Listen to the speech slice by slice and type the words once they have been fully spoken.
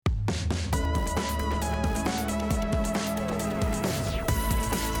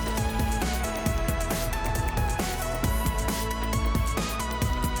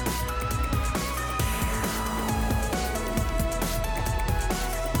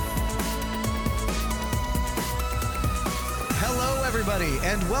everybody,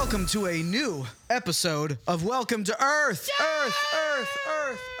 and welcome to a new episode of Welcome to Earth.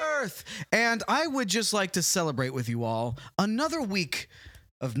 Earth. And I would just like to celebrate with you all another week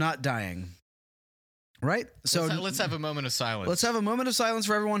of not dying. Right? So let's have a moment of silence. Let's have a moment of silence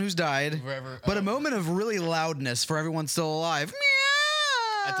for everyone who's died, but a moment of really loudness for everyone still alive.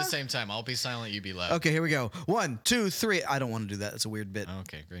 At the same time, I'll be silent, you be loud. Okay, here we go. 1, 2, 3. I don't want to do that. It's a weird bit.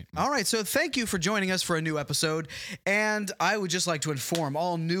 Okay, great. All right, so thank you for joining us for a new episode. And I would just like to inform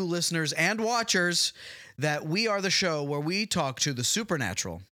all new listeners and watchers that we are the show where we talk to the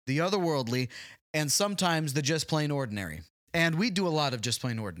supernatural, the otherworldly, and sometimes the just plain ordinary. And we do a lot of just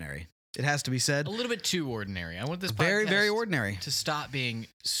plain ordinary. It has to be said. A little bit too ordinary. I want this podcast very, very ordinary to stop being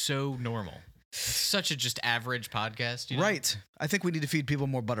so normal. It's such a just average podcast, you know? Right. I think we need to feed people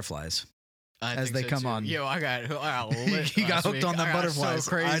more butterflies as they come on. Yo, I got lit you got hooked week. on the butterflies.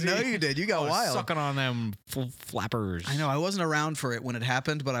 So crazy. I know you did. You got wild. Sucking on them flappers. I know. I wasn't around for it when it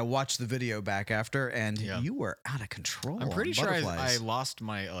happened, but I watched the video back after, and you were out of control. I'm pretty sure I lost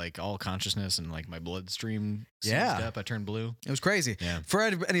my all consciousness and my bloodstream seized up. I turned blue. It was crazy. Yeah. For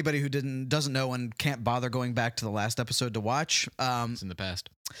anybody who doesn't know and can't bother going back to the last episode to watch, it's in the past.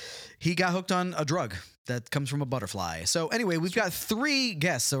 He got hooked on a drug that comes from a butterfly. So anyway, we've got 3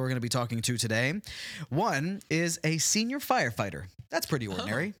 guests that we're going to be talking to today. One is a senior firefighter. That's pretty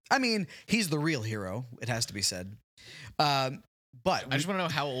ordinary. I mean, he's the real hero, it has to be said. But I just want to know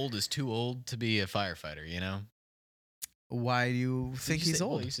how old is too old to be a firefighter, you know? Why do you think he's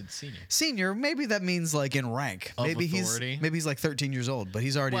old? Well, you said senior. Senior, maybe that means in rank. Maybe authority. he's 13 years old, but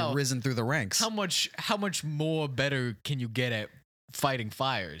he's already risen through the ranks. How much more better can you get at fighting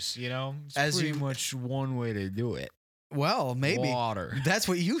fires, you know? It's pretty much one way to do it. Well, maybe. Water. That's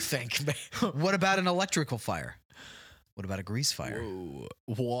what you think. What about an electrical fire? What about a grease fire? Whoa.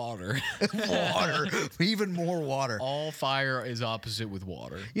 Water. Water. Even more water. All fire is opposite with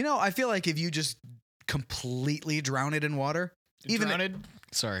water. You know, I feel like if you just completely drown it in water.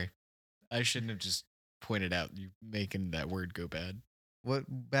 Sorry. I shouldn't have just pointed out you making that word go bad. What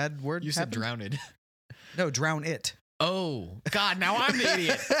bad word? You said drowned. No, drown it. Oh, God, now I'm the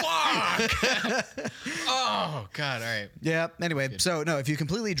idiot. Fuck! Oh, God, all right. Yeah, anyway, so no, if you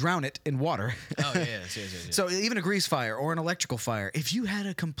completely drown it in water. Oh, yes. So even a grease fire or an electrical fire, if you had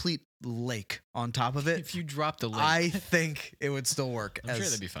a complete lake on top of it. If you dropped the lake. I think it would still work. I'm sure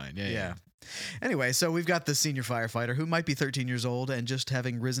that'd be fine. Yeah. Anyway, so we've got the senior firefighter who might be 13 years old and just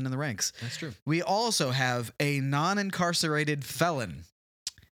having risen in the ranks. That's true. We also have a non-incarcerated felon.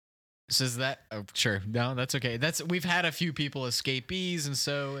 Says that? Oh, sure. No, that's okay. We've had a few people escapees, and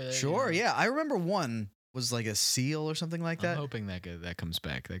so sure. Yeah, I remember one was like a SEAL or something like that. I'm hoping that comes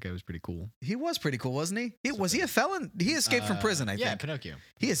back. That guy was pretty cool. He was pretty cool, wasn't he? Was he a felon? He escaped from prison, I think. Yeah, Pinocchio.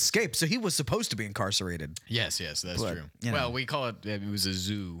 He escaped, so he was supposed to be incarcerated. Yes, that's true. Well, we call it. It was a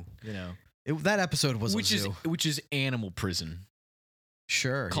zoo. You know, that episode was a zoo, which is animal prison.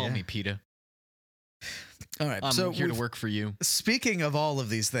 Sure. Call me PETA. All right, I'm here to work for you. Speaking of all of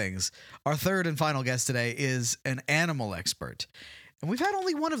these things, our third and final guest today is an animal expert. And we've had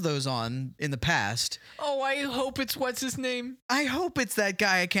only one of those on in the past. Oh, I hope it's what's his name? I hope it's that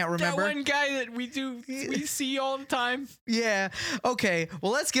guy I can't remember. That one guy that we see all the time. Yeah. Okay,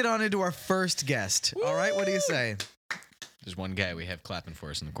 well, let's get on into our first guest. Woo! All right, what do you say? There's one guy we have clapping for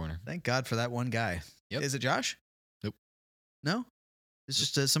us in the corner. Thank God for that one guy. Yep. Is it Josh? Nope. No? It's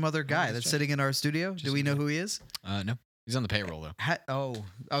just some other guy that's sitting in our studio. Do we know who he is? No. He's on the payroll, though.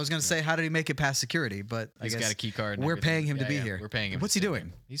 I was going to say, how did he make it past security? But he's got a key card. We're paying him to be here. We're paying him. What's he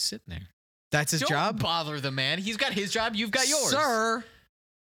doing? He's sitting there. That's his job? Don't bother the man. He's got his job. You've got yours.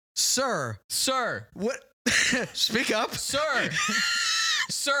 Sir. What? Speak up. Sir.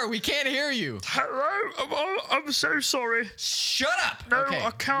 Sir, we can't hear you. Hello? I'm so sorry. Shut up. No, okay.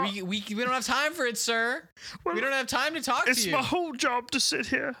 I can't. We don't have time for it, sir. Well, we don't have time to talk to you. It's my whole job to sit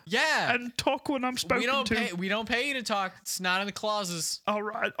here. Yeah. And talk when I'm spoken to. We don't pay you to talk. It's not in the clauses. All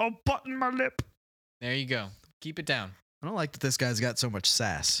right, I'll button my lip. There you go. Keep it down. I don't like that this guy's got so much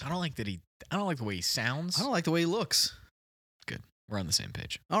sass. I don't like the way he sounds. I don't like the way he looks. Good. We're on the same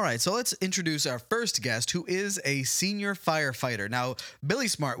page. All right, so let's introduce our first guest, who is a senior firefighter. Now, Billy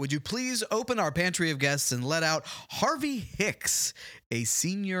Smart, would you please open our pantry of guests and let out Harvey Hicks, a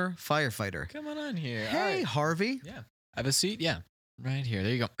senior firefighter? Come on here. Hey, right. Harvey. Yeah. Have a seat? Yeah. Right here.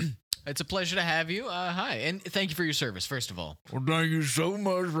 There you go. It's a pleasure to have you. Hi, and thank you for your service, first of all. Well, thank you so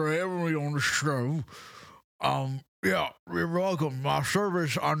much for having me on the show. Yeah, you're welcome. My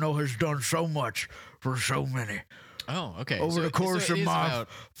service, I know, has done so much for so many. Oh, okay. Over the course of my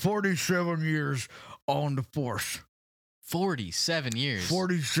 47 years on the force. 47 years.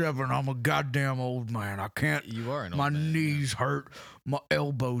 47. I'm a goddamn old man. I can't. You are an old my man. knees hurt. My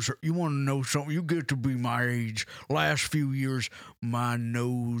elbows hurt. You want to know something? You get to be my age. Last few years, my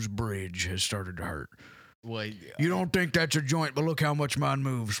nose bridge has started to hurt. Well, You don't think that's a joint, but look how much mine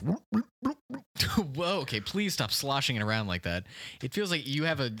moves. whoa, okay, please stop sloshing it around like that. It feels like you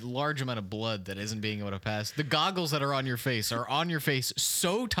have a large amount of blood that isn't being able to pass. The goggles that are on your face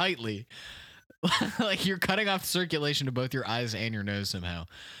so tightly. Like you're cutting off circulation to both your eyes and your nose somehow.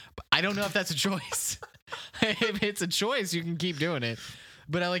 But I don't know if that's a choice. If it's a choice, you can keep doing it.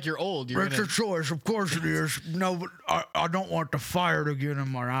 But you're old. It's a choice. Of course it is. No, but I don't want the fire to get in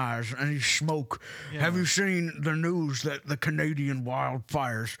my eyes. Any smoke. Yeah. Have you seen the news that the Canadian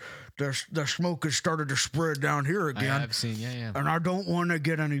wildfires, the smoke has started to spread down here again? I've seen, yeah. And I don't want to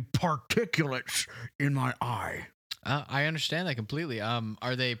get any particulates in my eye. I understand that completely.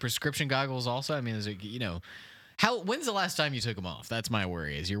 Are they prescription goggles also? I mean, is it, when's the last time you took them off? That's my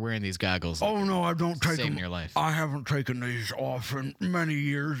worry, is you're wearing these goggles. Oh, no, I don't take them. Saving your life. I haven't taken these off in many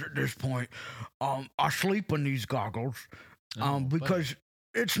years at this point. I sleep in these goggles because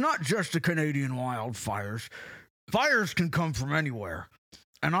it's not just the Canadian wildfires. Fires can come from anywhere.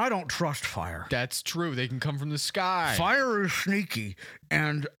 And I don't trust fire. That's true. They can come from the sky. Fire is sneaky,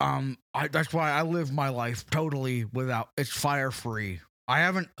 and that's why I live my life totally without. It's fire free. I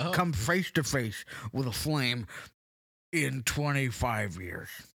haven't come face to face with a flame in 25 years.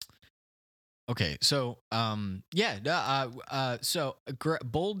 Okay, so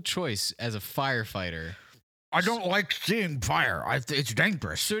bold choice as a firefighter. I don't like seeing fire. It's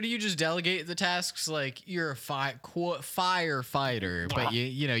dangerous. So do you just delegate the tasks like you're a firefighter, but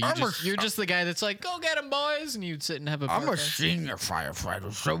you're just the guy that's like, go get him, boys, and you'd sit and have a. I'm a senior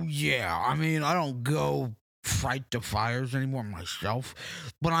firefighter, so yeah. I mean, I don't go fight the fires anymore myself,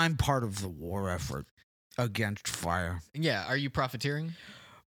 but I'm part of the war effort against fire. Yeah, are you profiteering?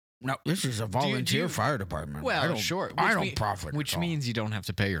 No, this is a volunteer fire department. Well, sure. I don't profit. Which means you don't have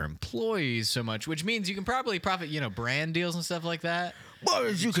to pay your employees so much, which means you can probably profit, brand deals and stuff like that. Well,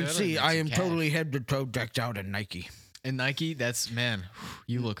 as you can see, I am totally head to toe decked out in Nike. And Nike, man,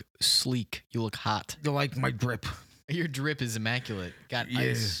 you look sleek. You look hot. You like my drip. Your drip is immaculate. Got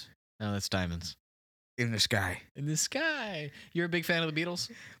ice. No, that's diamonds. In the sky. In the sky. You're a big fan of the Beatles?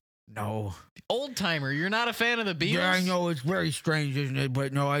 No. Old timer, you're not a fan of the Beatles? Yeah, I know, it's very strange, isn't it?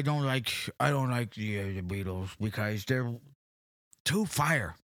 But no, I don't like the Beatles because they're too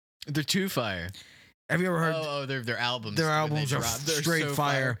fire. They're too fire. Have you ever heard? Oh, their albums. Their albums are straight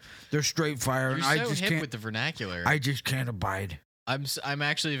fire. They're straight fire. You're and so hip with the vernacular. I just can't abide. I'm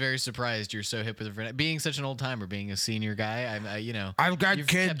actually very surprised you're so hip with the vernacular. Being such an old timer, being a senior guy, I've got you've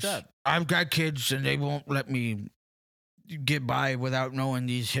kids. kept up. I've got kids, and they won't let me get by without knowing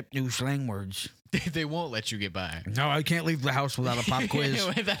these hip new slang words. They won't let you get by. No, I can't leave the house without a pop quiz.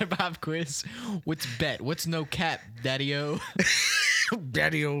 Without a pop quiz. What's bet? What's no cap, Daddy-O?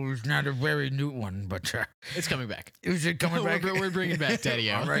 Daddy-O is not a very new one, but it's coming back. Is it coming back? We're bringing back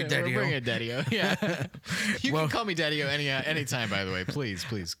Daddy-O. All right, Daddy-O. We're bringing it Daddy-O. Yeah. You can call me Daddy-O anytime, by the way. Please.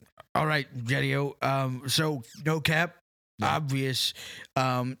 All right, Daddy-O. So no cap, obvious,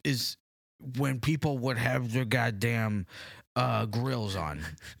 is when people would have their goddamn grills on.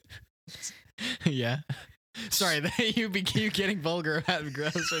 Yeah. Sorry, you getting vulgar about the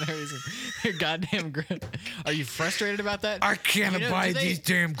grills for no reason. Your goddamn grill. Are you frustrated about that? I can't abide these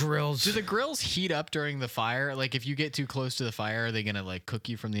damn grills. Do the grills heat up during the fire? Like, if you get too close to the fire, are they gonna cook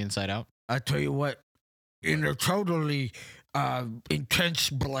you from the inside out? I tell you what, in a totally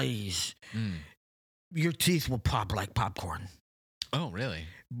intense blaze, your teeth will pop like popcorn. Oh, really?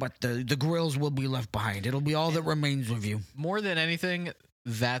 But the grills will be left behind. It'll be all that remains of you. More than anything,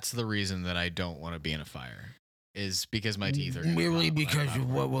 that's the reason that I don't want to be in a fire. Is because my teeth are merely because of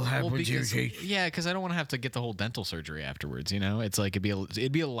what will happen to your teeth. Yeah, because I don't want to have to get the whole dental surgery afterwards. It's like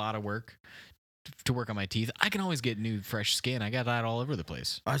it'd be a lot of work to work on my teeth. I can always get new fresh skin. I got that all over the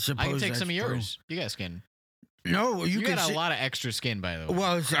place. I suppose I can take that's some of true. yours. You got skin. No, you got a lot of extra skin, by the way.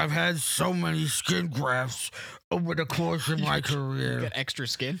 Well, I've had so many skin grafts over the course of my career. You got extra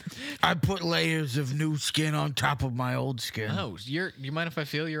skin? I put layers of new skin on top of my old skin. Oh, you mind if I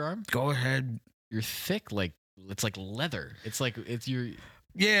feel your arm? Go ahead. You're thick, it's like leather. It's your.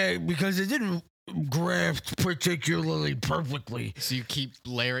 Yeah, because it didn't graft particularly perfectly. So you keep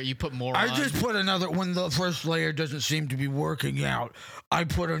layering. You put more. I just put another. When the first layer doesn't seem to be working out, I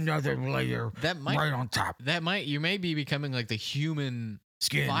put another layer right on top. You may be becoming like the human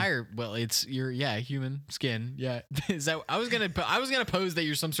Skin. Fire. Well, it's your human skin. Yeah. Is that I was gonna pose that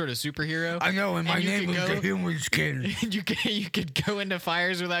you're some sort of superhero. I know, and my name is the human skin. You could go into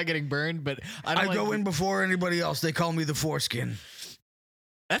fires without getting burned, but I go in before anybody else. They call me the foreskin.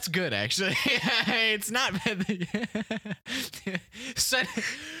 That's good, actually. It's not bad.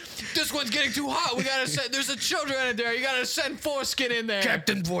 This one's getting too hot. We gotta send. There's a children in there. You gotta send foreskin in there.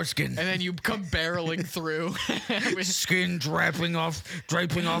 Captain Foreskin. And then you come barreling through. Skin draping off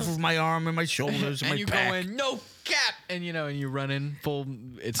of my arm and my shoulders and my you back. go in, no cap, and you run in full.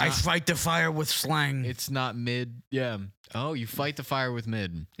 I fight the fire with slang. It's not mid. Yeah. Oh, you fight the fire with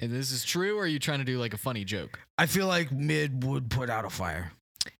mid. And this is true, or are you trying to do like a funny joke? I feel like mid would put out a fire.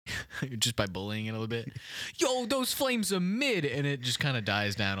 Just by bullying it a little bit. Yo, those flames are mid, and it just kind of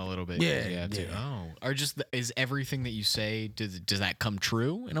dies down a little bit. Yeah. Oh, or just is everything that you say does that come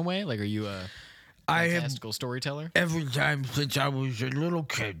true in a way? Like, are you a fantastical storyteller? Every time since I was a little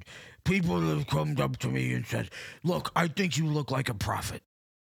kid, people have come up to me and said, "Look, I think you look like a prophet."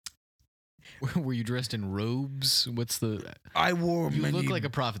 Were you dressed in robes? I wore You many look like a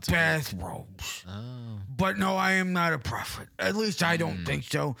prophet. bathrobes. Oh. But no, I am not a prophet. At least I don't think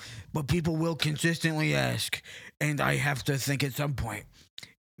so. But people will consistently ask, and I have to think at some point,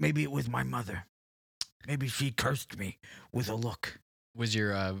 maybe it was my mother. Maybe she cursed me with a look. Was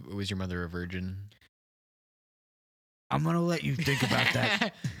your mother a virgin? I'm gonna let you think about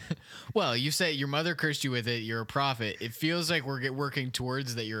that. Well, you say your mother cursed you with it. You're a prophet. It feels like we're working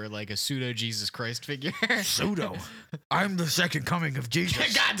towards that. You're like a pseudo Jesus Christ figure. Pseudo. I'm the second coming of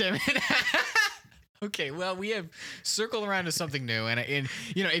Jesus. God damn it. Okay, well, we have circled around to something new, and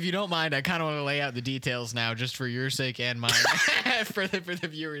if you don't mind, I kind of want to lay out the details now, just for your sake and mine, for the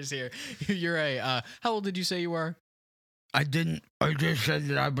viewers here. You're how old did you say you are? I didn't. I just said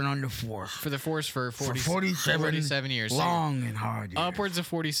that I've been on the force. For the force for 47 years. Long and hard years. Upwards of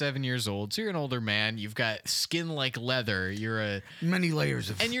 47 years old. So you're an older man. You've got skin like leather. You're many layers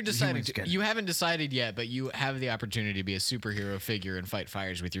of. And you're deciding. Skin. You haven't decided yet, but you have the opportunity to be a superhero figure and fight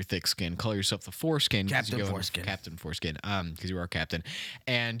fires with your thick skin. Call yourself the Foreskin. Captain Foreskin. Captain Foreskin. Because you are captain,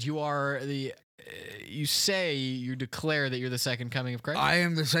 and you are the. You declare that you're the second coming of Christ. I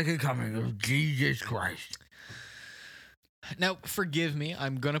am the second coming of Jesus Christ. Now, forgive me.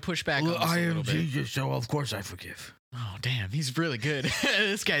 I'm going to push back on this I a am little bit. Jesus, so of course I forgive. Oh, damn. He's really good.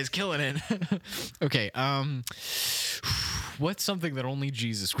 This guy's killing it. Okay. What's something that only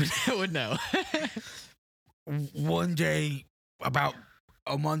Jesus would know? One day, about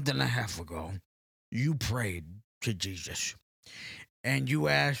a month and a half ago, you prayed to Jesus. And you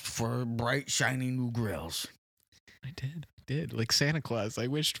asked for bright, shiny new grills. I did. Like Santa Claus. I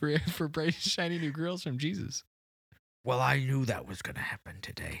wished for bright, shiny new grills from Jesus. Well, I knew that was going to happen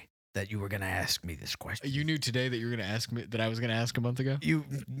today, that you were going to ask me this question. You knew today that you were going to ask me, that I was going to ask a month ago?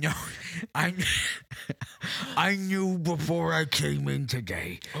 I knew before I came in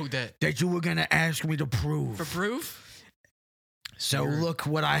today that you were going to ask me to prove. For proof? So look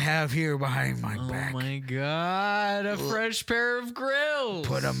what I have here behind my back. Oh my God, a fresh pair of grills.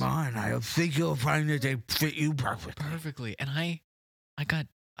 Put them on. I think you'll find that they fit you perfectly. Perfectly. And I got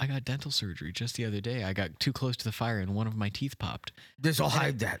dental surgery just the other day. I got too close to the fire and one of my teeth popped. This'll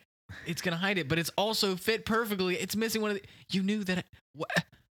hide that. It's going to hide it, but it's also fit perfectly. It's missing one of the... You knew that...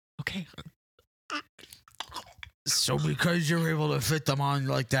 Okay. So because you're able to fit them on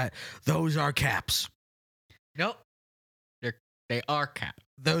like that, those are caps. Nope. They are caps.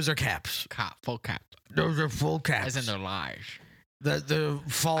 Those are caps. Full cap. Those are full caps. As in they're lies. The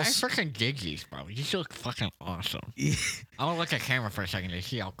false... I freaking dig these, bro. These look fucking awesome. I want to look at camera for a second to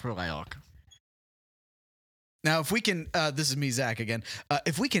see how cool I look. Now, if we can, this is me, Zach, again.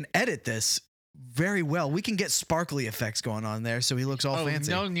 If we can edit this very well, we can get sparkly effects going on there so he looks all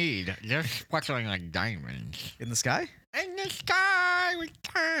fancy. No need. They're sparkling like diamonds. In the sky? In the sky with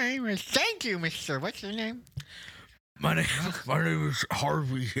diamonds. Thank you, mister. What's your name? My name is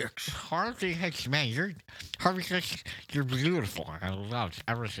Harvey Hicks. Harvey Hicks, man, Harvey Hicks, you're beautiful. I love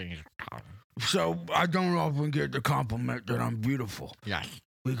everything. So I don't often get the compliment that I'm beautiful. Yes.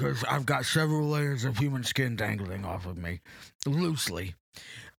 Because I've got several layers of human skin dangling off of me. Loosely.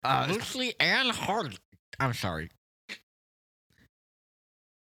 Loosely and hard. I'm sorry.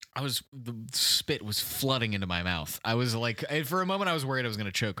 The spit was flooding into my mouth. I was like, for a moment, I was worried I was going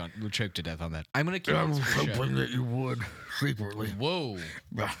to choke to death on that. I'm going to keep I was hoping that you would secretly. Whoa.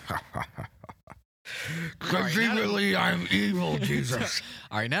 Because secretly I'm evil, Jesus.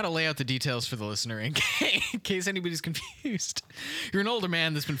 All right, now to lay out the details for the listener in case anybody's confused. You're an older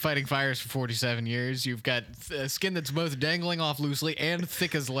man that's been fighting fires for 47 years. You've got skin that's both dangling off loosely and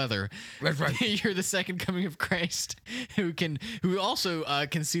thick as leather. That's right. You're the second coming of Christ, who also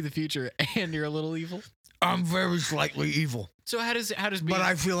can see the future, and you're a little evil. I'm very slightly evil. So how does being, but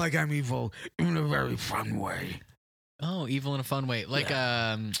I feel like I'm evil in a very fun way. Oh, evil in a fun way. Like,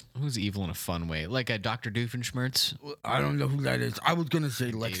 who's evil in a fun way? Like a Dr. Doofenshmirtz? I don't know who that is. I was going to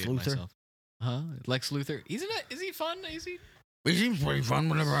say Lex Luthor. Myself. Huh? Lex Luthor? Is he fun? Is he? He seems pretty fun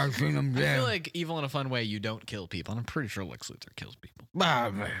whenever I've seen him. I feel like evil in a fun way, you don't kill people. And I'm pretty sure Lex Luthor kills people.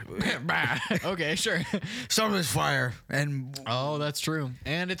 Okay, sure. So does fire. Oh, that's true.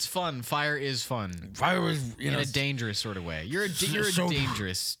 And it's fun. Fire is fun. Fire is, in a dangerous sort of way. You're a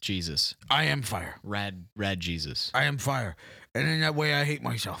dangerous Jesus. I am fire. Rad Jesus. I am fire. And in that way, I hate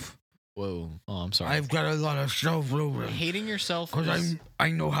myself. Whoa. Oh, I'm sorry. I've got a lot of self-loathing. Hating yourself because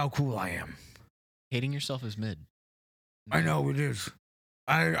I know how cool I am. Hating yourself is mid. I know it is.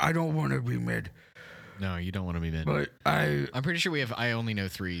 I don't want to be mid. No, you don't want to be mid. But I'm pretty sure I only know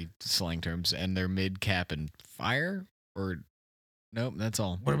 3 slang terms, and they're mid, cap, and fire. Or nope, that's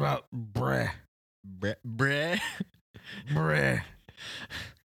all. What about breh? Breh. Breh.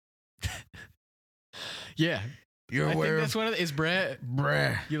 Yeah. You're aware? I think that's one of is breh.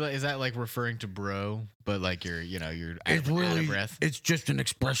 Breh. Is that like referring to bro, but like you're it's out really of breath? It's just an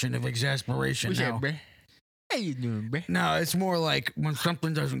expression of exasperation now. Breh? How you doing, breh? No, it's more like when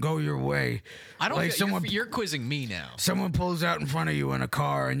something doesn't go your way. I don't like you're quizzing me now. Someone pulls out in front of you in a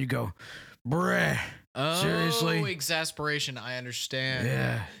car and you go, breh. Oh, seriously? Exasperation. I understand.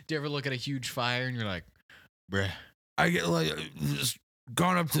 Yeah. Do you ever look at a huge fire and you're like, breh? I get like, just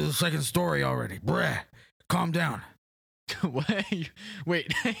gone up to the 2nd story already. Breh. Calm down. What?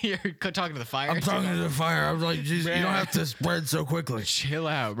 Wait, you're talking to the fire? I'm talking to the fire. I was like, geez, you don't have to spread so quickly. Chill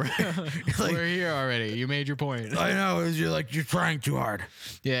out, bro. Like, we're here already. You made your point. I know. You're trying too hard.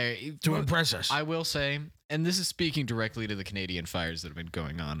 Yeah. To impress us. I will say, and this is speaking directly to the Canadian fires that have been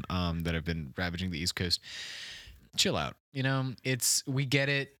going on, that have been ravaging the East Coast. Chill out. We get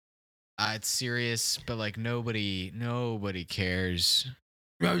it. It's serious, but like nobody cares.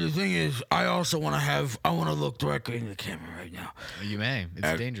 Now, the thing is, I also want to look directly in the camera right now. You may.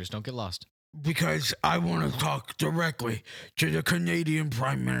 It's dangerous. Don't get lost. Because I want to talk directly to the Canadian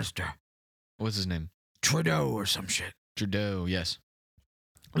Prime Minister. What's his name? Trudeau or some shit. Trudeau, yes.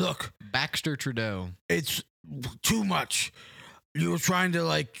 Look. Baxter Trudeau. It's too much. You're trying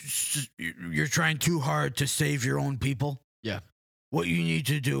too hard to save your own people. Yeah. What you need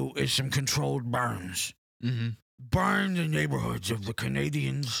to do is some controlled burns. Mm-hmm. Burn the neighborhoods of the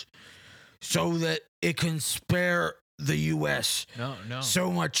Canadians so that it can spare the U.S. No. so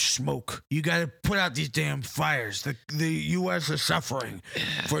much smoke. You got to put out these damn fires. The U.S. is suffering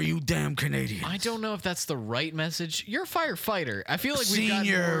for you damn Canadians. I don't know if that's the right message. You're a firefighter. I feel like we've got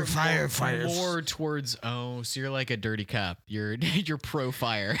firefighters more towards. Oh, so you're like a dirty cop. You're pro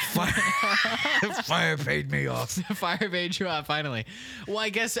fire. Fire paid me off. Fire paid you off finally. Well, I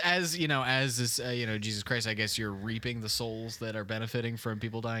guess as this Jesus Christ, I guess you're reaping the souls that are benefiting from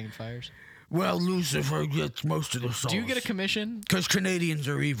people dying in fires. Well, Lucifer gets most of the souls. Do you get a commission? Because Canadians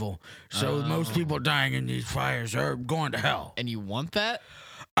are evil. So most people dying in these fires are going to hell. And you want that?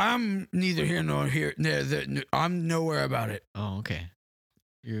 I'm neither here nor here. I'm nowhere about it. Oh, okay.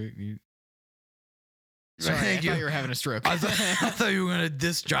 You. Sorry, I thought you were having a stroke. I thought you were going to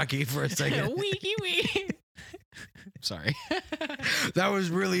disc jockey for a second. Wee. Sorry. That was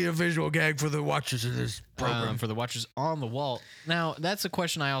really a visual gag for the watchers of this program. For the watchers on the wall. Now, that's a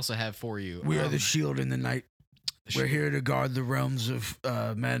question I also have for you. We are the shield in the night. We're here to guard the realms of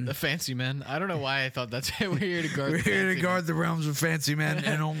men. The fancy men. I don't know why I thought that's it. We're here to guard. We're here to guard the realms of fancy men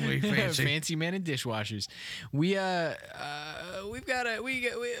and only fancy. Fancy men and dishwashers. We've got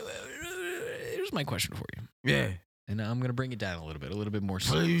here's my question for you. Yeah. And I'm going to bring it down a little bit more.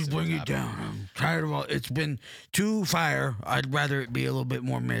 Please bring it down. I'm tired of all. It's been too fire. I'd rather it be a little bit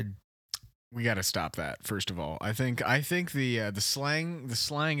more mid. We got to stop that. First of all, I think the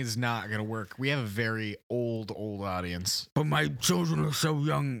slang is not going to work. We have a very old audience. But my children are so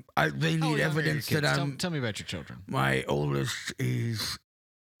young. They need evidence that I'm. Tell me about your children. My oldest is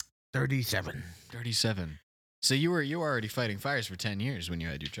 37. 37. So you were already fighting fires for 10 years when you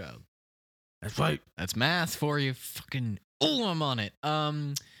had your child. That's right. That's math for you. Fucking, I'm on it.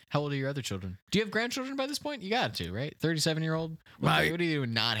 How old are your other children? Do you have grandchildren by this point? You got to, right? 37-year-old? What are you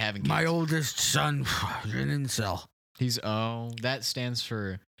doing not having kids? My oldest son is an incel. That stands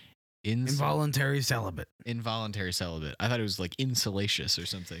for Involuntary celibate. Involuntary celibate. I thought it was like insalacious or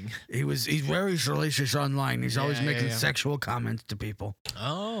something. He's very salacious online. He's always making yeah. sexual comments to people.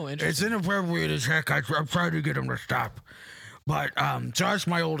 Oh, It's interesting. inappropriate as heck. I've tried to get him to stop. But so that's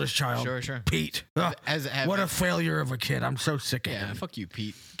my oldest child. Sure. Pete. Ugh, what a failure of a kid. I'm so sick of Yeah, him. fuck you,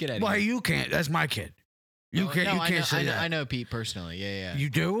 Pete. Get out of Well, here. you can't. That's my kid. You can't say that. I know Pete personally. Yeah. You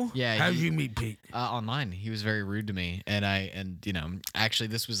do? Yeah, How'd you meet Pete? Online. He was very rude to me, and you know, actually,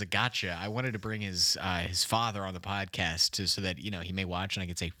 this was a gotcha. I wanted to bring his father on the podcast so that you know he may watch and I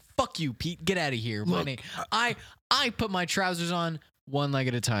could say, "Fuck you, Pete. Get out of here." Look, I put my trousers on one leg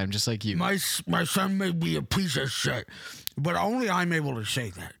at a time, just like you. My son may be a piece of shit, but only I'm able to say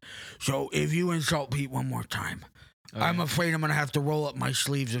that. So if you insult Pete one more time, Okay. I'm afraid I'm gonna have to roll up my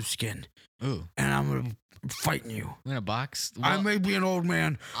sleeves of skin, Ooh, and I'm gonna fight you. I'm in a box. I may be an old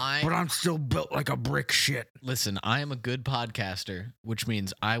man, I but I'm still built like a brick shit. listen. I am a good podcaster, which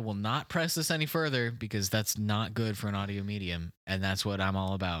means I will not press this any further because that's not good for an audio medium, and that's what I'm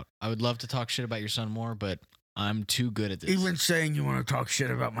all about. I would love to talk shit about your son more, but I'm too good at this. Even saying you want to talk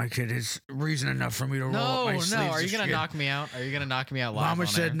shit about my kid is reason enough for me to roll up my sleeves. No. Are of you gonna skin. knock me out? Are you gonna knock me out live? Mama on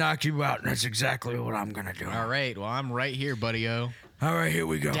said air? knock you out, and that's exactly what I'm gonna do. All right. Well, I'm right here, buddy-o. All right, here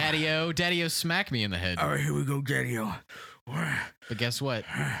we go. Daddy-o, smack me in the head. All right, here we go, Daddy-O. But guess what?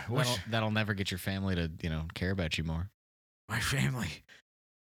 What's That'll never get your family to, you know, care about you more. my family?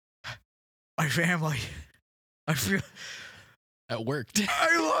 My family. I feel. It worked.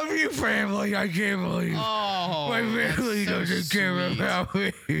 I love you, family. I can't believe Oh, my family that's so doesn't care sweet. about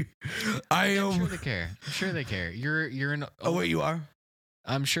me. I I'm sure am. they care. I'm sure they care. You're an. Oh wait, you are.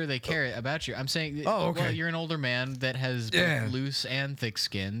 I'm sure they care about you. I'm saying. Oh, okay. Well, you're an older man that has Yeah. both loose and thick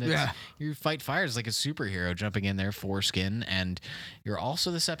skin. Yeah. You fight fires like a superhero, jumping in there foreskin, and you're also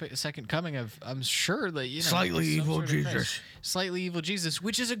the second coming of. I'm sure that you know. Slightly some evil sort of Jesus. Christ. Slightly evil Jesus,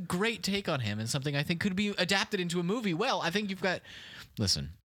 which is a great take on him and something I think could be adapted into a movie. Well, I think you've got.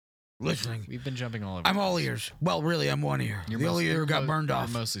 Listen, Listening. we've been jumping all over. I'm all ears. Well, really, I'm one ear. The other ear got burned off.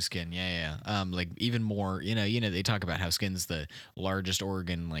 You're mostly skin, yeah. Like even more, you know, they talk about how skin's the largest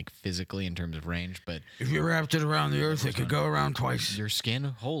organ, like physically in terms of range, but If you wrapped it around the earth, it could go around twice. your skin,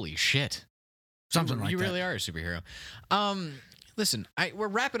 holy shit, Something like you that. really are a superhero. Listen, we're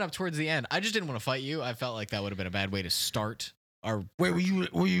wrapping up towards the end. I just didn't want to fight you. I felt like that would have been a bad way to start our. Wait,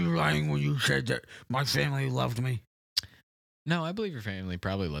 were you lying when you said that my family loved me? No, I believe your family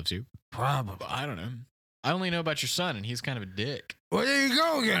probably loves you. Probably. I don't know. I only know about your son, and he's kind of a dick. Well, there you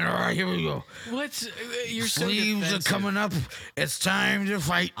go again. All right, here we go. What's you're so Sleeves are defensive. coming up. It's time to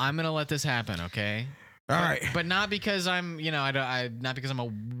fight. I'm gonna let this happen, okay? All right. But not because I'm, you know, not because I'm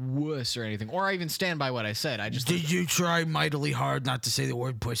a wuss or anything, or I even stand by what I said. I just Did you try mightily hard not to say the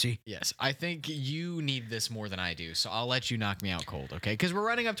word pussy? yes, I think you need this more than I do, so I'll let you knock me out cold, okay? Because we're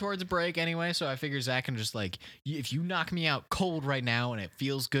running up towards a break anyway, so I figure Zach can just like, if you knock me out cold right now and it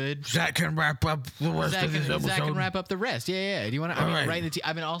feels good, Zach can wrap up the rest of this episode. Zach can wrap up the rest. Yeah. Do you want to? I mean, All right. right in the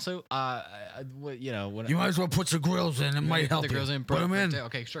I mean, also, you know, what You might as well put some grills in. It might help the girls you. in, Put them in.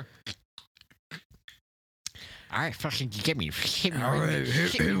 Okay, sure. All right, fucking get me. Hit me All right, right,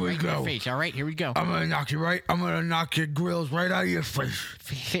 hit here me we right in the go. face. All right, here we go. I'm gonna knock you right. I'm gonna knock your grills right out of your face.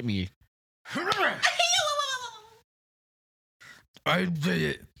 Hit me. I did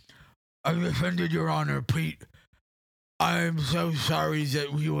it. I've offended your honor, Pete. I'm so sorry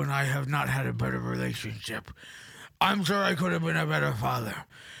that you and I have not had a better relationship. I'm sure I could have been a better father.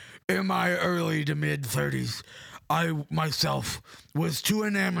 In my early to mid 30s, I myself was too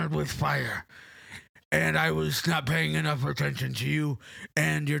enamored with fire, and I was not paying enough attention to you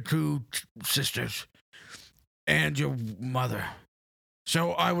and your two sisters and your mother.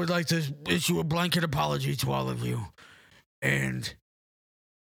 So I would like to issue a blanket apology to all of you and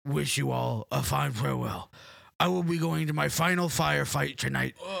wish you all a fine farewell. I will be going to my final firefight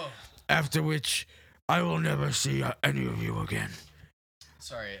tonight, after which I will never see any of you again.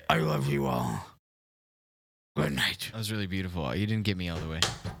 Sorry. I love you all. Good night. That was really beautiful. You didn't get me all the way.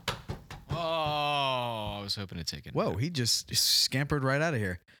 Oh, I was hoping to take it. Whoa, he just scampered right out of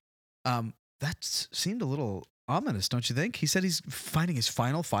here. That seemed a little ominous, don't you think? He said he's fighting his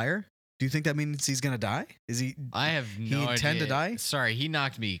final fire. Do you think that means he's gonna die? Is he? I have no idea. intend to die? Sorry, he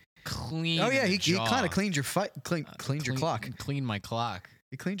knocked me clean. Oh yeah, in he the jaw. kind of cleaned your cleaned your clock. Cleaned my clock.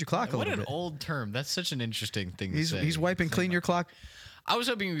 He cleaned your clock a What little an bit. old term. That's such an interesting thing to say. He's wiping clean your clock. I was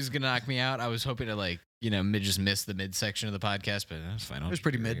hoping he was gonna knock me out. I was hoping to just miss the mid section of the podcast, but that's fine. It was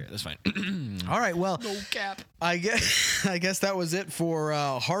pretty mid. That's fine. All right, well, No cap. I guess that was it for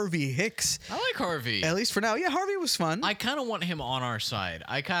Harvey Hicks. I like Harvey. At least for now. Yeah, Harvey was fun. I kind of want him on our side.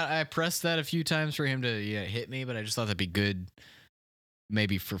 I pressed that a few times for him to hit me, but I just thought that'd be good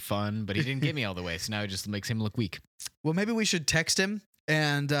maybe for fun, but he didn't get me all the way, so now it just makes him look weak. Well, maybe we should text him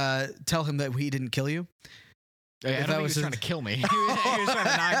and tell him that he didn't kill you. I don't think he was trying to kill me. He was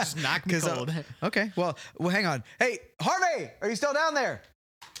trying to knock me cold. Okay, well, hang on. Hey, Harvey, are you still down there?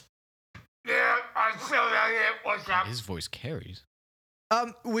 Yeah, I'm still down here. What's up? His voice carries.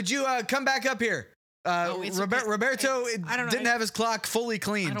 Would you come back up here? It's okay. Roberto I don't know. didn't have his clock fully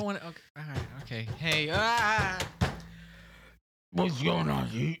cleaned. I don't want to. Okay. All right, okay. Hey. What's going on?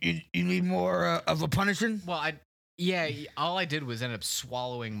 You need more of a punishing? Well, all I did was end up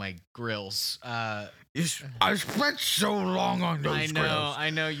swallowing my grills. I spent so long on those grills. I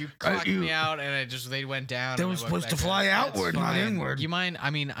know. You clocked me out, and they went down. They were supposed to fly outward, not inward. You mind?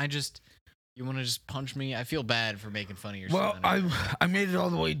 I mean, you want to just punch me? I feel bad for making fun of yourself. Well, I made it all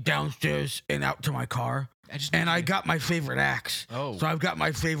the way downstairs and out to my car, I got my favorite axe. Oh. So I've got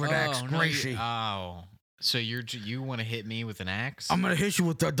my favorite axe, Gracie. So you want to hit me with an axe? I'm going to hit you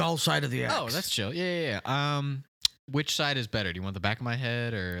with the dull side of the axe. Oh, that's chill. Yeah. Which side is better? Do you want the back of my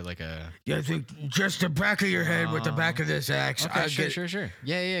head or like a... Yeah, I think just the back of your head with the back of this axe. Okay, sure.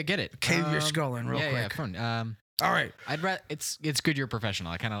 Yeah, get it. Cave your skull in real quick. Yeah, fun. All right. I'd rather it's good you're a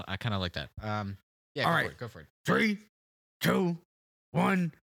professional. I kind of like that. Yeah. All right. Go for it. 3, 2,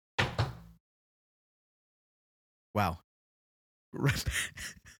 1. Wow.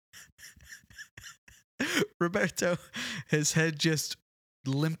 Roberto, his head just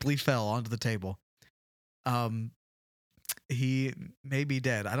limply fell onto the table. He may be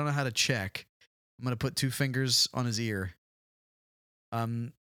dead. I don't know how to check. I'm going to put 2 fingers on his ear.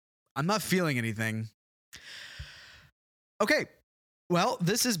 I'm not feeling anything. Okay. Well,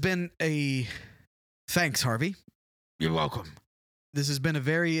 this has been a... Thanks, Harvey. You're welcome. This has been a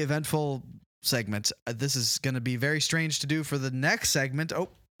very eventful segment. This is going to be very strange to do for the next segment. Oh,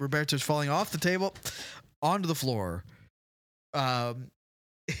 Roberto's falling off the table onto the floor.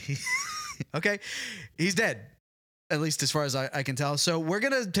 Okay. He's dead, at least as far as I can tell. So we're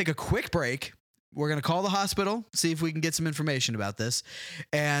going to take a quick break. We're going to call the hospital, see if we can get some information about this.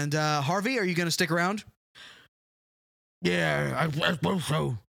 And Harvey, are you going to stick around? Yeah, I suppose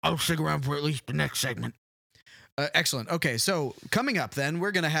so. I'll stick around for at least the next segment. Excellent. Okay, so coming up then, we're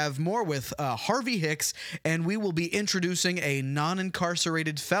going to have more with Harvey Hicks, and we will be introducing a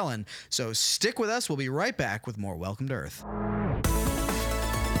non-incarcerated felon. So stick with us. We'll be right back with more Welcome to Earth.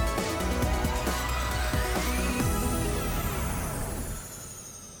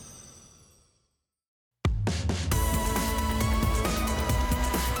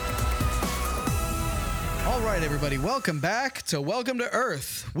 All right, everybody, welcome back to Welcome to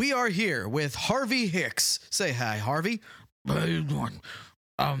Earth. We are here with Harvey Hicks. Say hi, Harvey. How you doing?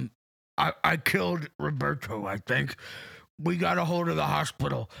 I killed Roberto, I think. We got a hold of the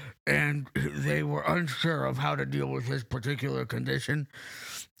hospital, and they were unsure of how to deal with his particular condition.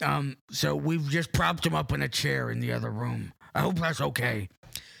 So we've just propped him up in a chair in the other room. I hope that's okay.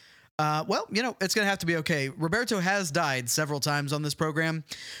 Well, it's going to have to be okay. Roberto has died several times on this program,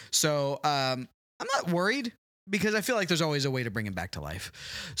 so I'm not worried because I feel like there's always a way to bring him back to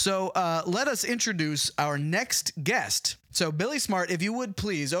life. So let us introduce our next guest. So Billy Smart, if you would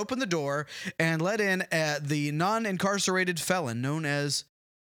please open the door and let in the non-incarcerated felon known as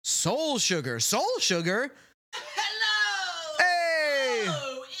Soul Sugar. Soul Sugar? Hello! Hey!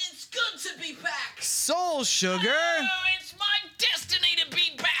 Oh, it's good to be back. Soul Sugar? Oh, it's my destiny to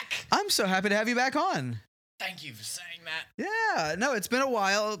be back. I'm so happy to have you back on. Thank you for saying that. Yeah, no, it's been a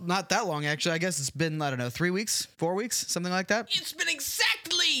while. Not that long, actually. I guess it's been, 3 weeks, 4 weeks, something like that. It's been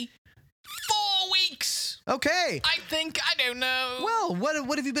exactly 4 weeks. Okay. I don't know. Well,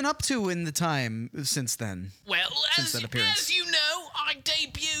 what have you been up to in the time since then? Well, Since that appearance. as you know, I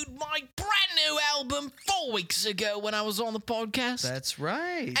debuted my brand new album 4 weeks ago when I was on the podcast. That's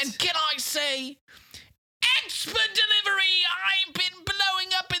right. And can I say, expert delivery, I've been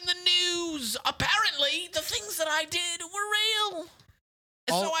blowing up in the news. Apparently, the things that I did were real.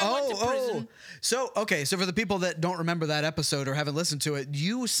 So I went to prison. So for the people that don't remember that episode or haven't listened to it,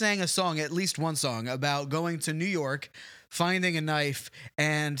 you sang a song, at least one song, about going to New York, finding a knife,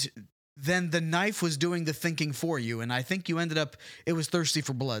 and then the knife was doing the thinking for you. And I think you ended up, it was thirsty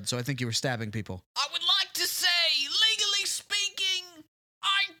for blood, so I think you were stabbing people. I would like to say, legally speaking,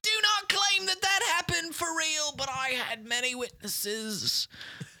 I do not claim that happened for real, but I had many witnesses.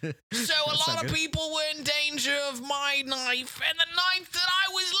 So a lot of people were in danger of my knife and the knife that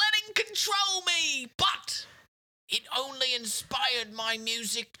I was letting control me. But it only inspired my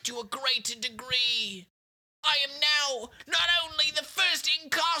music to a greater degree. I am now not only the first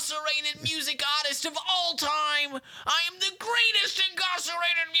incarcerated music artist of all time, I am the greatest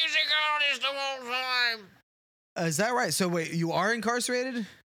incarcerated music artist of all time. Is that right? So wait, you are incarcerated?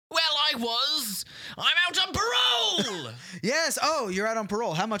 Well, I was. I'm out on parole. Yes. Oh, you're out on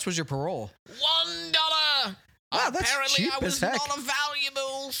parole. How much was your parole? $1. Wow, that's Apparently, cheap I as was heck. not a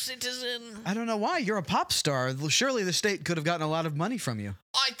valuable citizen. I don't know why. You're a pop star. Surely the state could have gotten a lot of money from you.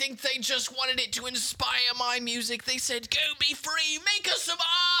 I think they just wanted it to inspire my music. They said, go be free, make us some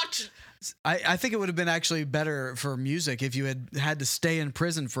art. I think it would have been actually better for music if you had to stay in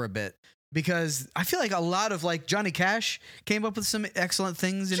prison for a bit. Because I feel like a lot of like Johnny Cash came up with some excellent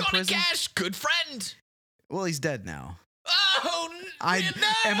things in Johnny prison. Cash, good friend. Well, he's dead now. Oh, no.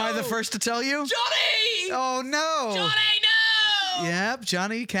 Am I the first to tell you? Johnny! Oh no! Johnny, no! Yep,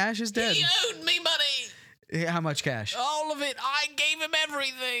 Johnny Cash is dead. He owed me money. Yeah, how much cash? All of it. I gave him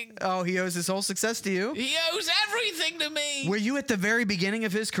everything. Oh, he owes his whole success to you. He owes everything to me. Were you at the very beginning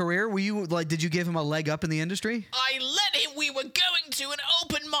of his career? Were you like, did you give him a leg up in the industry? I let him. We were going to an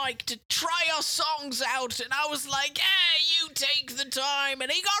open mic to try our songs out, and I was like, hey, you take the time.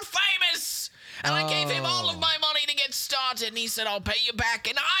 And he got famous. And I gave him all of my money to get started, and he said, I'll pay you back,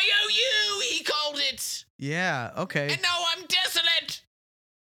 and I owe you, he called it. Yeah, okay. And now I'm desolate.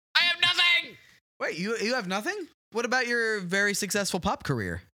 I have nothing. Wait, you have nothing? What about your very successful pop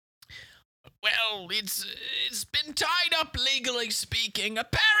career? Well, it's been tied up legally speaking.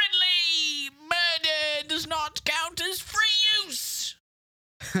 Apparently, murder does not count as free use.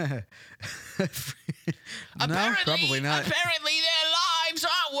 No, probably not. Apparently, their lives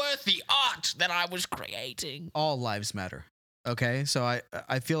aren't worth the art that I was creating. All lives matter. Okay, so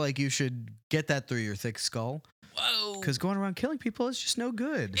I feel like you should get that through your thick skull. Whoa. Because going around killing people is just no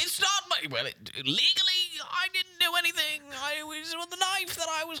good. It's not my... Well, legally, I didn't do anything. I was with the knife that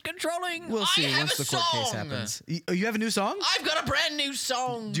I was controlling. We'll see I have once a the court case song. happens. You have a new song? I've got a brand new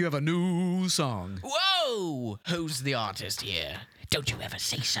song. Do you have a new song? Whoa! Who's the artist here? Don't you ever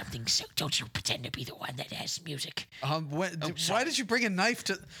say something, so don't you pretend to be the one that has music. Why did you bring a knife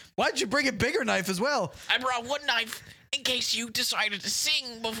to... Why did you bring a bigger knife as well? I brought one knife in case you decided to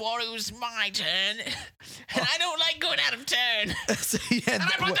sing before it was my turn. And I don't like going out of turn. Yeah, And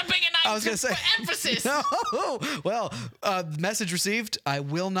I brought the bigger knife I was gonna say for emphasis. No. Well, message received. I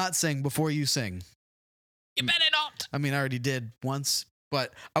will not sing before you sing. You better not. I mean, I already did once,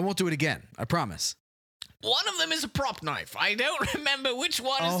 but I won't do it again. I promise. One of them is a prop knife. I don't remember which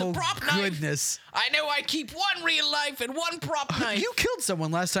one is the prop knife. Goodness. I know I keep one real knife and one prop knife. You killed someone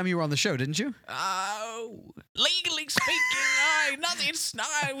last time you were on the show, didn't you? Oh, legally speaking,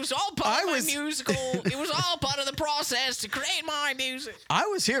 it was all part of my musical. It was all part of the process to create my music. I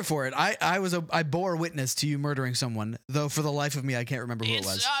was here for it. I bore witness to you murdering someone, though for the life of me I can't remember who it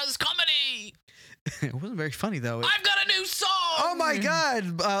was. It's comedy. It wasn't very funny though. I've got a new song. Oh my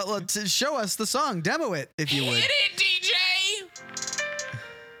God! Let's show us the song. Demo it if you would. Hit it,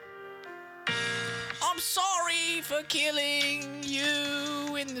 DJ. I'm sorry for killing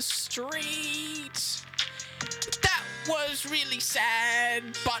you in the street. That was really sad,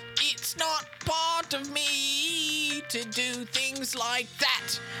 but it's not part of me to do things like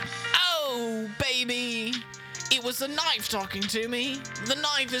that. Oh, baby. It was the knife talking to me. The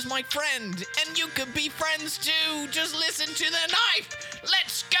knife is my friend, and you could be friends too. Just listen to the knife.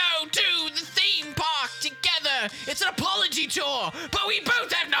 Let's go to the theme park together. It's an apology tour, but we both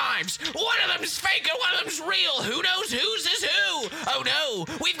have knives. One of them's fake and one of them's real. Who knows whose is who? Oh no,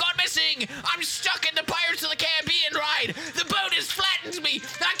 we've gone missing. I'm stuck in the Pirates of the Caribbean ride. The boat has flattened me.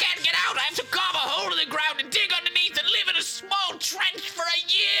 I can't get out. I have to carve a hole in the ground and dig underneath and live in a small trench for a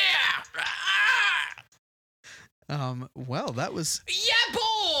year. Well, that was... Yeah,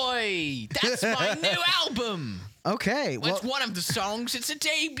 boy! That's my new album. Okay, well... It's one of the songs. It's a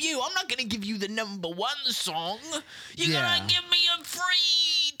debut. I'm not going to give you the number one song. You're Yeah. going to give me a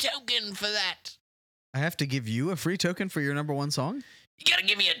free token for that. I have to give you a free token for your number one song? You got to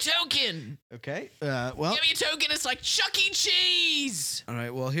give me a token. Okay, well... Give me a token. It's like Chuck E. Cheese. All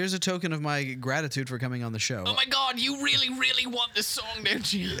right, well, here's a token of my gratitude for coming on the show. Oh, my God. You really, really want this song,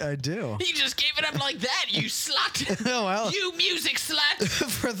 don't you? I do. You just gave it up like that, you slut. Oh, well... You music slut.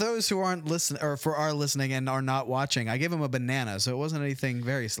 For those who aren't listening, or for our listening and are not watching, I gave him a banana, so it wasn't anything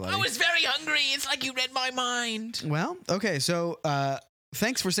very slutty. I was very hungry. It's like you read my mind. Well, okay, so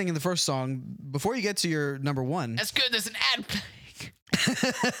thanks for singing the first song. Before you get to your number one, That's good. There's an ad.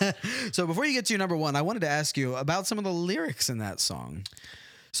 so before you get to your number one, I wanted to ask you about some of the lyrics in that song.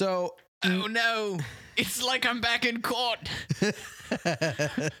 So, Oh no, it's like I'm back in court. All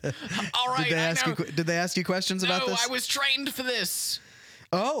right, did they ask you questions about this? No, I was trained for this.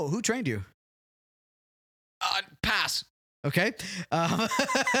 Oh, who trained you? Pass. Okay.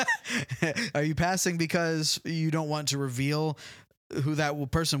 Are you passing because you don't want to reveal who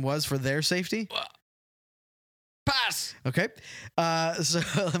that person was for their safety? Okay. So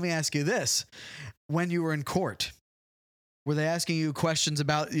let me ask you this. When you were in court, were they asking you questions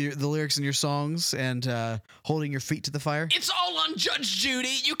about the lyrics in your songs and holding your feet to the fire? It's all on Judge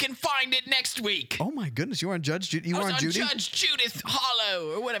Judy. You can find it next week. Oh my goodness, you were on Judge Judy? You I were was on on Judy? Judge Judith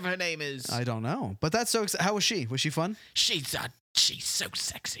Hollow, or whatever her name is. I don't know. But that's so how was she? Was she fun? She's so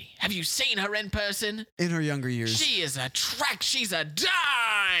sexy. Have you seen her in person? In her younger years. She's a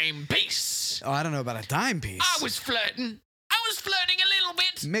dime piece. Oh, I don't know about a dime piece. I was flirting a little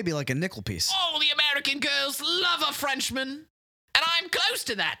bit. Maybe like a nickel piece. All the American girls love a Frenchman, and I'm close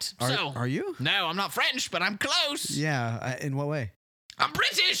to that. Are you? No, I'm not French, but I'm close. Yeah. In what way? I'm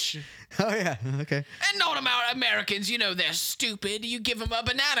British. Oh, yeah. Okay. And not Americans, they're stupid. You give them a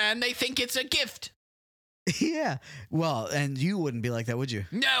banana and they think it's a gift. Yeah. Well, and you wouldn't be like that, would you?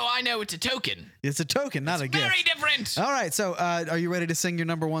 No, I know it's a token. It's a token, not a gift. Very different. All right. So are you ready to sing your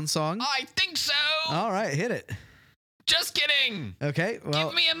number one song? I think so. All right. Hit it. Just kidding. Okay. Well,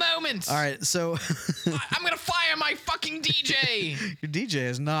 Give me a moment. all right. So I'm going to fire my fucking DJ. your DJ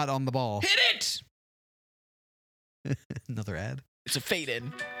is not on the ball. Hit it. Another ad. It's a fade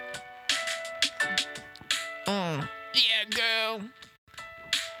in. Yeah, girl.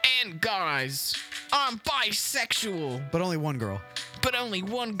 And guys, I'm bisexual, But only one girl. but only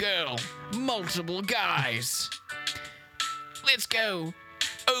one girl, multiple guys. Let's go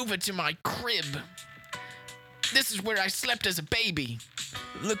over to my crib. This is where I slept as a baby.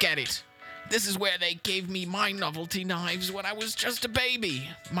 Look at it. This is where they gave me my novelty knives when I was just a baby.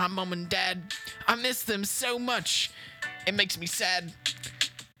 My mom and dad, I miss them so much. It makes me sad.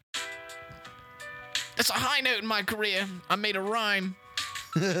 That's a high note in my career. I made a rhyme.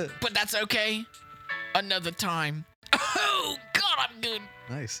 But that's okay. Another time. Oh, God, I'm good.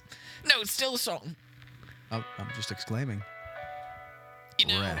 Nice. No, it's still a song. Oh, I'm just exclaiming. You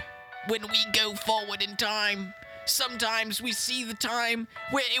know, Right. when we go forward in time, sometimes we see the time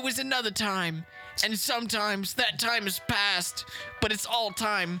where it was another time. And sometimes that time has passed, but it's all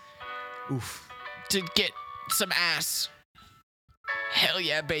time Oof. to get some ass. Hell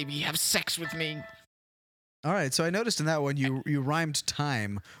yeah, baby. Have sex with me. All right. So I noticed in that one you rhymed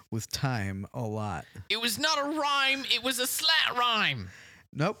time with time a lot. It was not a rhyme. It was a slat rhyme.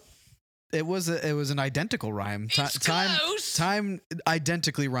 Nope. It was an identical rhyme. It's close. Time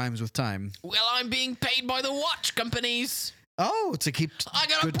identically rhymes with time. Well, I'm being paid by the watch companies. Oh, to keep I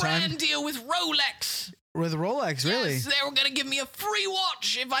got a good brand time deal with Rolex. with Rolex, really? Yes, they were gonna give me a free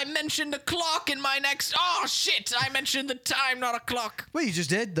watch if I mentioned a clock in my next. Oh shit! I mentioned the time, not a clock. Well, you just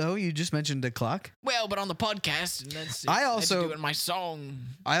did though. You just mentioned a clock. Well, but on the podcast, and that's. I had to also- do it in my song.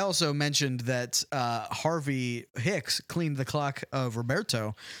 I also mentioned that Harvey Hicks cleaned the clock of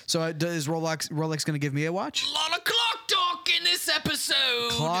Roberto. So is Rolex going to give me a watch? A lot of clock talk in this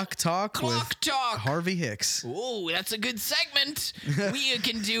episode. Clock talk Clock with talk. Harvey Hicks. Oh, that's a good segment. We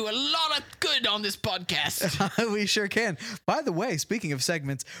can do a lot of good on this podcast. We sure can. By the way, speaking of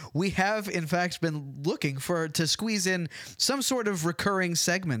segments, we have in fact been looking to squeeze in some sort of recurring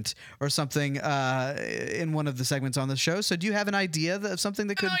segment or something in one of the segments on the show. So do you have an idea of something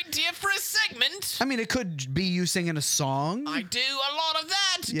that could? An idea for a segment? I mean, it could be you singing a song. I do a lot of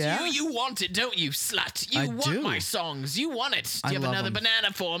that. Yeah? You want it, don't you, slut? You I want do. my songs. You want it. Do I you have love another 'em.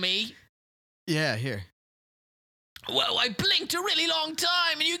 banana for me? Yeah, here. Whoa, I blinked a really long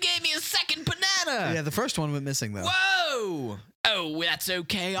time and you gave me a second banana. Yeah, the first one went missing though. Whoa! Oh, that's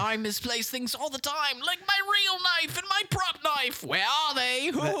okay. I misplace things all the time, like my real knife and my prop knife. Where are they?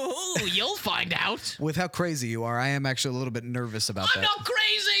 Ooh, you'll find out. With how crazy you are, I am actually a little bit nervous about I'm that. not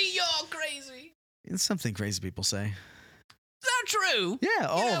crazy. You're crazy. It's something crazy people say. Is that true? Yeah,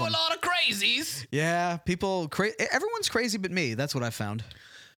 all You of know them. a lot of crazies. Yeah, everyone's crazy but me. That's what I found.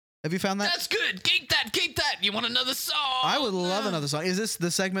 Have you found that? That's good. Keep that. Keep that. You want another song? I would love another song. Is this the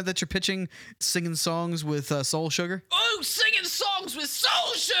segment that you're pitching, singing songs with Soul Sugar? Oh, singing songs with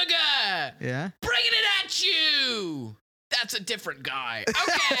Soul Sugar. Yeah. Bringing it at you. That's a different guy.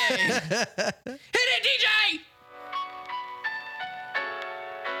 Okay. Hit it, DJ.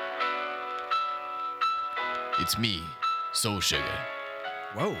 It's me, Soul Sugar.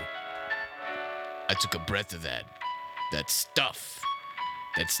 Whoa. I took a breath of that stuff.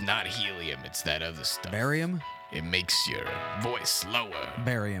 That's not helium, it's that other stuff. Barium? It makes your voice lower.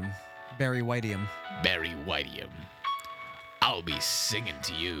 Barium. Barry Whitium. Barry Whitium. I'll be singing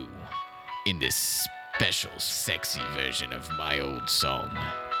to you in this special, sexy version of my old song,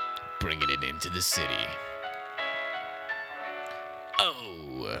 bringing it into the city.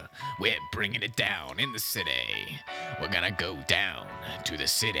 Oh, we're bringing it down in the city. We're gonna go down to the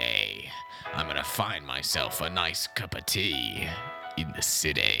city. I'm gonna find myself a nice cup of tea in the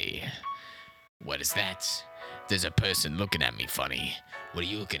city. What is that? There's a person looking at me funny. What are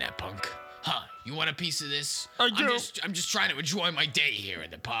you looking at, punk? Huh? You want a piece of this? I do. I'm just trying to enjoy my day here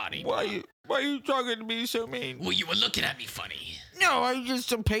at the party. Why are you talking to me so mean? Well, you were looking at me funny. No, I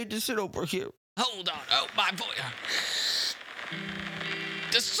just am paid to sit over here. Hold on. Oh, my voice.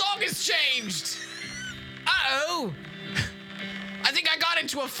 The song has changed. Uh-oh. I think I got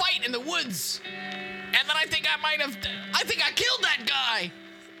into a fight in the woods. And then I think I killed that guy.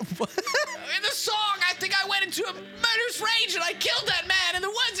 What? In the song, I think I went into a murderous rage and I killed that man in the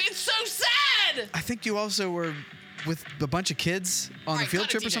woods. It's so sad. I think you also were with a bunch of kids on the field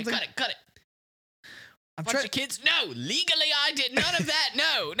trip or something. Cut it. I'm Bunch of kids? No, legally I did none of that.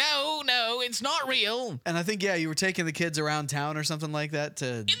 No, it's not real. And I think, yeah, you were taking the kids around town or something like that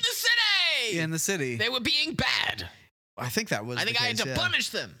In the city! in the city. They were being bad. I think that was I think the I had case, to yeah. punish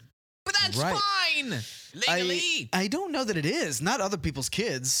them. But that's Right. fine. Legally. I don't know that it is. Not other people's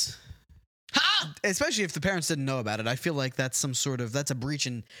kids. Huh? Especially if the parents didn't know about it. I feel like that's that's a breach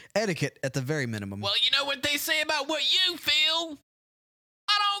in etiquette at the very minimum. Well, you know what they say about what you feel?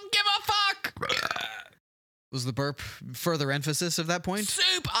 I don't give a fuck. Was the burp further emphasis of that point?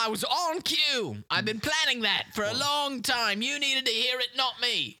 Soup, I was on cue. I've been planning that for a long time. You needed to hear it, not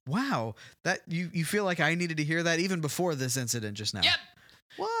me. Wow. That you feel like I needed to hear that even before this incident just now. Yep.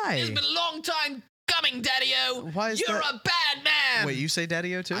 Why? It's been a long time coming, Daddy-O. Why is You're that? a bad man. Wait, you say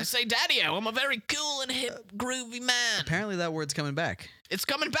Daddy-O too? I say Daddy-O. I'm a very cool and hip, groovy man. Apparently that word's coming back. It's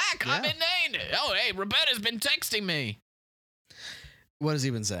coming back. Yeah. I've been named. Oh, hey, Roberta's been texting me. What has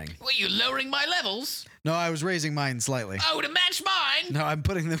he been saying? Were you lowering my levels? No, I was raising mine slightly. Oh, to match mine? No, I'm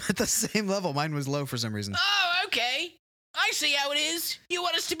putting them at the same level. Mine was low for some reason. Oh, okay. I see how it is. You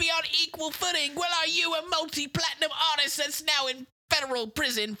want us to be on equal footing. Well, are you a multi-platinum artist that's now in federal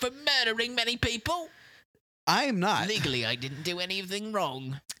prison for murdering many people? I am not. Legally, I didn't do anything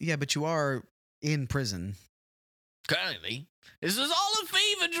wrong. Yeah, but you are in prison. Currently. This is all a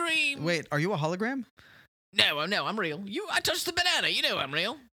fever dream. Wait, are you a hologram? No, I'm real. I touched the banana. You know I'm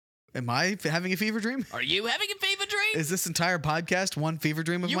real. Am I having a fever dream? Are you having a fever dream? Is this entire podcast one fever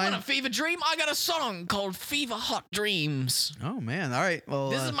dream of You mine? want a fever dream? I got a song called Fever Hot Dreams. Oh man! All right.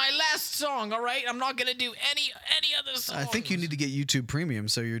 Well, This is my last song, all right? I'm not going to do any other songs. I think you need to get YouTube Premium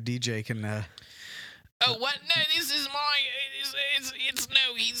so your DJ can. Oh, what? No, this is my... It's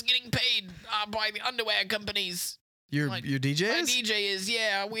no, he's getting paid by the underwear companies. Your My DJ is? DJ is,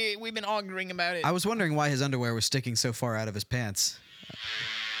 yeah. We've been arguing about it. I was wondering why his underwear was sticking so far out of his pants.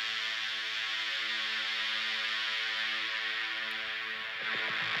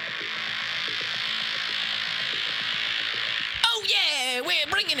 Oh, yeah, we're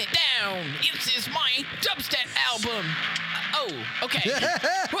bringing it down. This is my dubstep album. Oh, okay.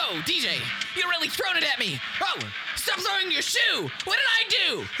 Whoa, DJ, you're really throwing it at me. Oh, stop throwing your shoe. What did I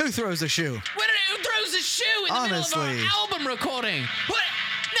do? Who throws a shoe? Who throws a shoe in the middle of Honestly. our album recording? What?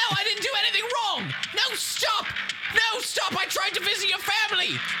 No, I didn't do anything wrong. No, stop. No, stop. I tried to visit your family.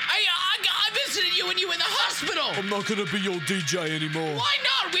 I visited you when you were in the hospital. I'm not gonna be your DJ anymore. Why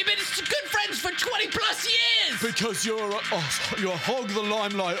not? We've been good friends for 20 plus years. Because you're a hog the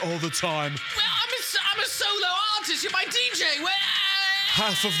limelight all the time. Well, I'm a solo artist. You're my DJ.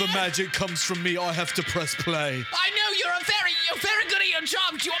 Half of the magic comes from me. I have to press play. I know you're very good at your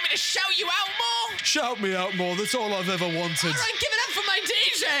job. Do you want me to shout you out more? Shout me out more. That's all I've ever wanted. All right, give it up for my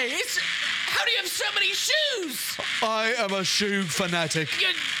DJ. How do you have so many shoes? I am a shoe fanatic. You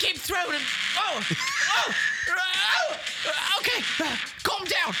keep throwing them. Oh. Okay. Calm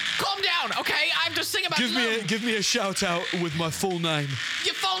down. Okay, I have to sing about love. Give me a shout out with my full name.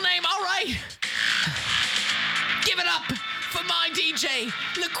 Your full name, all right. Give it up for my DJ,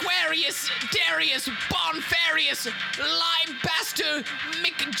 Laquarius, Darius, Bonfarius, Limebaster,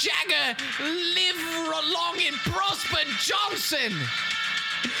 Mick Jagger, Live Long and Prosper Johnson.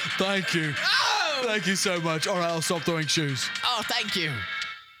 Thank you. Oh! Thank you so much. All right, I'll stop throwing shoes. Oh, thank you.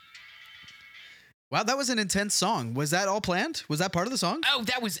 Wow, that was an intense song. Was that all planned? Was that part of the song? Oh,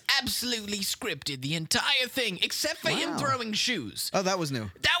 that was absolutely scripted, the entire thing, except for him Wow. throwing shoes. Oh, that was new.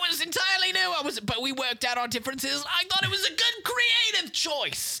 That was entirely new. But we worked out our differences. I thought it was a good creative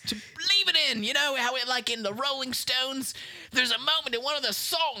choice to leave it in. You know how like in the Rolling Stones, there's a moment in one of the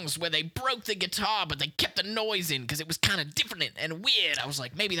songs where they broke the guitar, but they kept the noise in because it was kind of different and weird. I was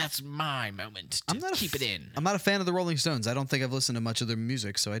like, maybe that's my moment to keep it in. I'm not a fan of the Rolling Stones. I don't think I've listened to much of their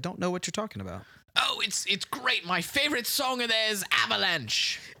music, so I don't know what you're talking about. Oh, it's great. My favorite song of theirs,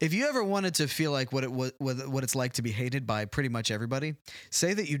 Avalanche. If you ever wanted to feel like what it's like to be hated by pretty much everybody,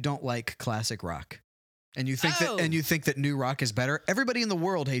 say that you don't like classic rock. And you think that new rock is better. Everybody in the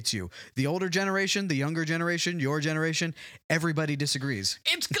world hates you. The older generation, the younger generation, your generation, everybody disagrees.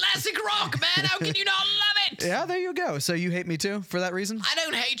 It's classic rock, man. How can you not love it. Yeah, there you go. So you hate me too for that reason? I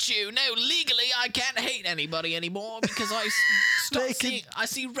don't hate you. No, legally I can't hate anybody anymore because I I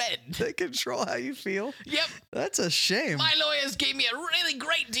see red. They control how you feel. Yep. That's a shame. My lawyers gave me a really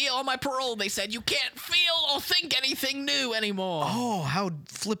great deal on my parole. They said you can't feel or think anything new anymore. Oh, how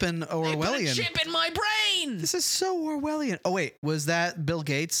flippin' They put a Orwellian. chip in my brain. This is so Orwellian. Oh, wait. Was that Bill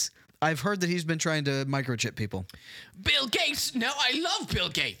Gates? I've heard that he's been trying to microchip people. Bill Gates. No, I love Bill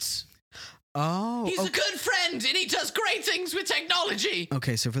Gates. Oh. He's a good friend, and he does great things with technology.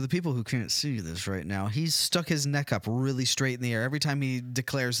 Okay, so for the people who can't see this right now, he's stuck his neck up really straight in the air every time he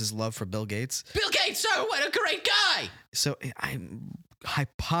declares his love for Bill Gates. Bill Gates, oh, what a great guy. So I'm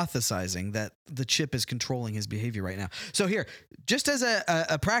hypothesizing that the chip is controlling his behavior right now. So here, just as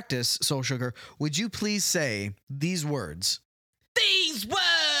a practice, Soul Sugar, would you please say these words? These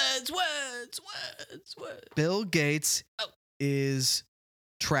words. Bill Gates Oh. is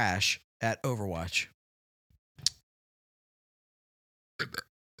trash at Overwatch.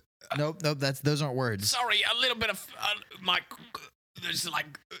 Nope, those aren't words. Sorry, a little bit of my. There's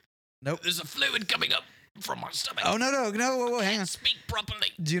like. Nope. There's a fluid coming up from my stomach. Oh no, whoa, hang on. Can't speak properly.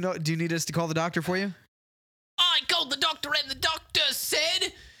 Do you need us to call the doctor for you? I called the doctor, and the doctor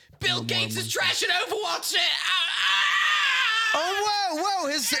said Bill No more Gates is monkeys. trash at Overwatch. Oh whoa,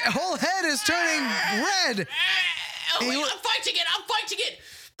 his whole head is turning red. Oh, wait, He- I'm fighting it.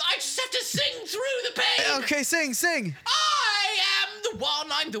 I just have to sing through the pain. Okay, sing. I am the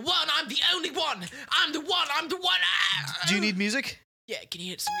one. I'm the only one. I'm the one. Do you need music? Yeah, can you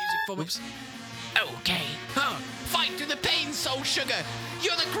hit some music for me? Okay. Fight through the pain, Soul Sugar.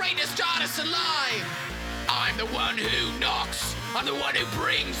 You're the greatest artist alive. I'm the one who knocks. I'm the one who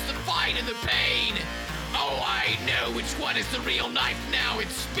brings the fight and the pain. Oh, I know which one is the real knife now.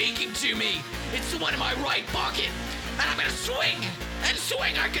 It's speaking to me. It's the one in my right pocket. And I'm gonna swing and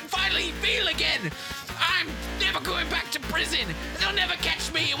swing. I can finally feel again. I'm never going back to prison. They'll never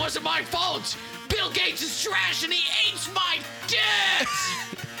catch me. It wasn't my fault. Bill Gates is trash and he eats my dirt.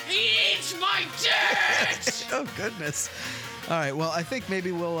 He eats my dirt. Oh goodness. All right, well, I think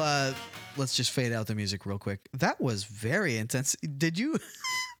maybe we'll let's just fade out the music real quick. That was very intense. Did you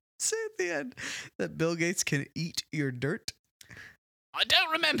say at the end that Bill Gates can eat your dirt? I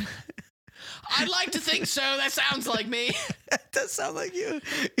don't remember. I'd like to think so. That sounds like me. That does sound like you.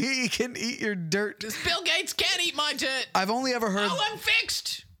 He can eat your dirt. Bill Gates can't eat my dirt. I've only ever heard. Oh, I'm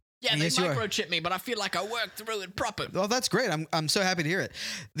fixed. Yeah, they Yes, you are. microchip me, but I feel like I worked through it proper. Well, that's great. I'm so happy to hear it.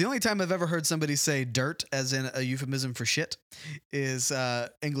 The only time I've ever heard somebody say dirt as in a euphemism for shit is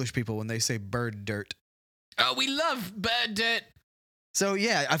English people when they say bird dirt. Oh, we love bird dirt. So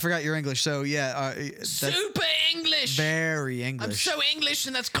yeah, I forgot your English. So yeah, that's Super English. very English. I'm so English,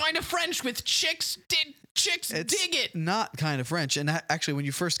 and that's kind of French with chicks. Chicks It's dig it. not kind of French. And actually, when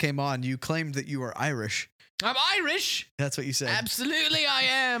you first came on, you claimed that you were Irish. I'm Irish. That's what you said. Absolutely, I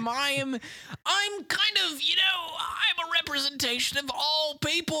am. I'm kind of, I'm a representation of all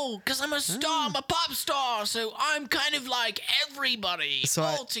people because I'm a star. I'm a pop star, so I'm kind of like everybody So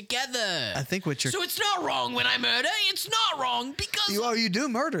all together. I think what you're. So it's not wrong when I murder. It's not wrong because you do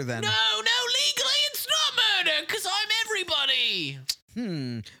murder then. no, legally it's not murder because I'm everybody,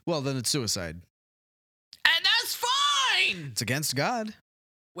 Well, then it's suicide. and that's fine. It's against God.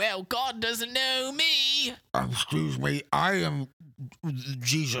 Well, God doesn't know me. Excuse me, I am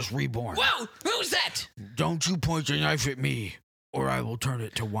Jesus reborn. Whoa, who's that? Don't you point your knife at me, or I will turn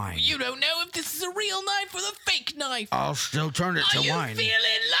it to wine. You don't know if this is a real knife or the fake knife. I'll still turn it Are to you wine.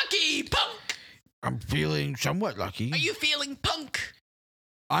 feeling lucky, punk? I'm feeling somewhat lucky. Are you feeling punk?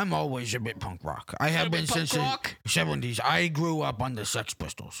 I'm always a bit punk rock. I have bit been punk since rock? the 70s. I grew up on the Sex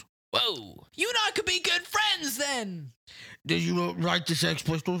Pistols. Whoa, you and I could be good friends then. Did you like the Sex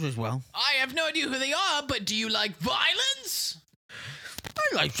Pistols as well? I have no idea who they are, but do you like violence?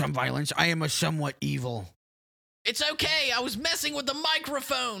 I like some violence. I am a somewhat evil. It's okay, I was messing with the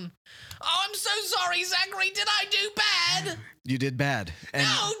microphone. Oh, I'm so sorry, Zachary. Did I do bad? You did bad. And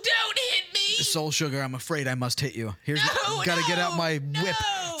No, don't hit me. Soul Sugar, I'm afraid I must hit you. Here's No, gotta get out my no. whip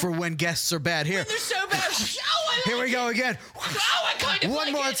for when guests are bad. Here. They're so bad. Oh, I Here like we go it. again. Oh, I kind of One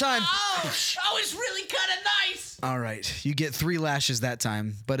like more it. time. Oh, it's really kind of nice. All right. You get 3 lashes that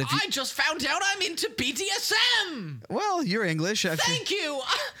time. But if you I just found out I'm into BDSM. well, you're English. Thank you.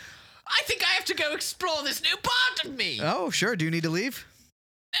 I think I have to go explore this new part of me. Oh, sure. Do you need to leave?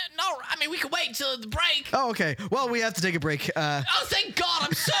 No, I mean, we can wait till the break. Oh, okay. Well, we have to take a break. Oh, thank God.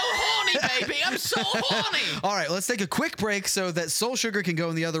 I'm so horny, baby. I'm so horny. All right, let's take a quick break so that Soul Sugar can go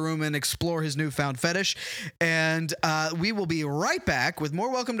in the other room and explore his newfound fetish. And we will be right back with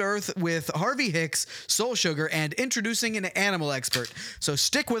more Welcome to Earth with Harvey Hicks, Soul Sugar, and introducing an animal expert. So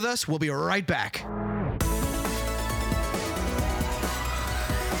stick with us. We'll be right back.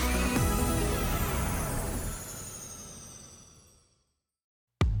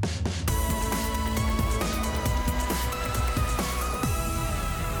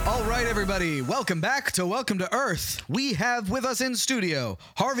 All right, everybody, welcome back to Welcome to Earth. We have with us in studio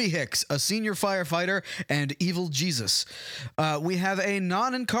Harvey Hicks, a senior firefighter, and Evil Jesus. We have a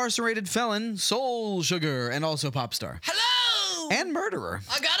non-incarcerated felon, Soul Sugar, and also pop star. Hello! And murderer.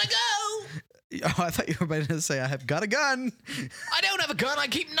 I gotta go! Oh, I thought you were about to say, I have got a gun. I don't have a gun, I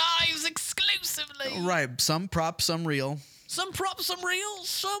keep knives exclusively. Right, some prop, some real. Some prop, some real,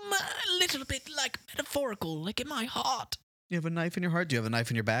 some a little bit like metaphorical, like in my heart. You have a knife in your heart? Do you have a knife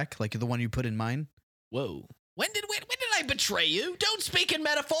in your back, like the one you put in mine? Whoa. When did I betray you? Don't speak in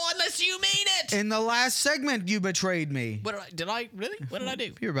metaphor unless you mean it! In the last segment, you betrayed me. What did I really? What did I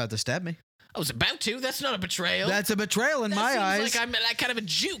do? You were about to stab me. I was about to. That's not a betrayal. That's a betrayal in that my seems eyes. like I'm like kind of a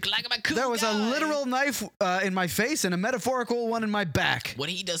juke, like I'm a cool There was guy. a literal knife in my face and a metaphorical one in my back. What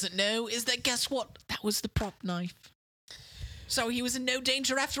he doesn't know is that guess what? That was the prop knife. So he was in no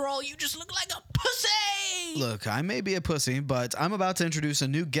danger after all. You just look like a pussy! Look, I may be a pussy, but I'm about to introduce a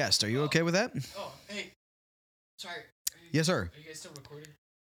new guest. Are you okay with that? Oh, hey. Sorry. Yes, sir. Are you guys still recording?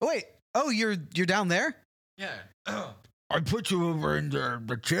 Oh, wait. Oh, you're down there? Yeah. I put you over in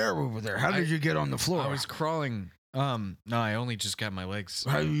the chair over there. How did you get on the floor? I was crawling. No, I only just got my legs.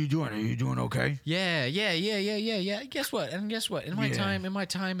 How are you doing? Are you doing okay? Yeah. Guess what? In my Yeah. time in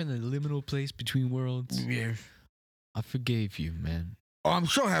the liminal place between worlds, Yeah. I forgave you, man. Oh, I'm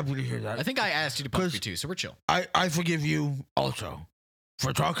so happy to hear that. I think I asked you to punch me 'Cause- too, so we're chill. I forgive you also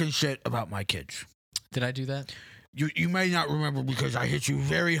for talking shit about my kids. Did I do that? You may not remember because I hit you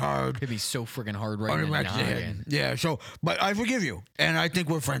very hard It'd be so friggin' hard right on the now. back of the head. Yeah, so, but I forgive you, and I think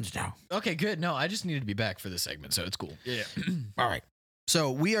we're friends now. Okay, good. No, I just needed to be back for this segment, so it's cool. Yeah. All right.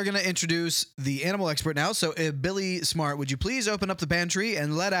 So we are going to introduce the animal expert now. So Billy Smart, would you please open up the pantry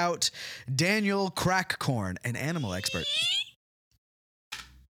and let out Daniel Crackcorn, an animal expert?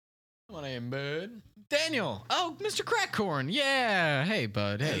 Come on in, bud. Daniel. Oh, Mr. Crackcorn. Yeah. Hey,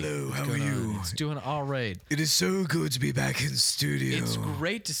 bud. Hey. Hello, What's how are going on? you? It's doing all right. It is so good to be back in studio. It's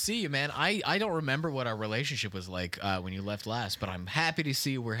great to see you, man. I don't remember what our relationship was like when you left last, but I'm happy to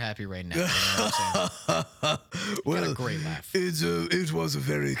see we're happy right now. You know what I'm saying? Well, Got a great laugh. it was a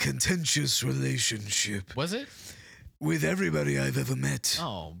very contentious relationship Was it? with everybody I've ever met.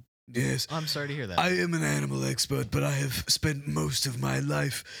 Oh, Yes. I'm sorry to hear that. I am an animal expert, but I have spent most of my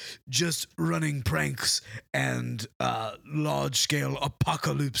life just running pranks and large-scale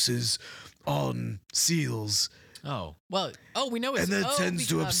apocalypses on seals, oh, well. Oh, we know it's. and that tends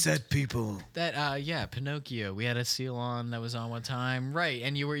to because- upset people. That yeah, Pinocchio. We had a seal on that was on one time, right?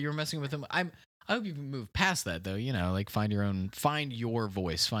 And you were messing with him. I hope you can move past that though. You know, like find your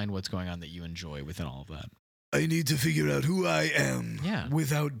voice, find what's going on that you enjoy within all of that. I need to figure out who I am Yeah.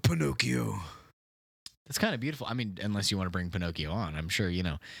 without Pinocchio. That's kind of beautiful. I mean, unless you want to bring Pinocchio on, I'm sure you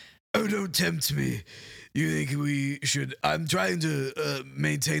know. Oh, don't tempt me. You think we should... I'm trying to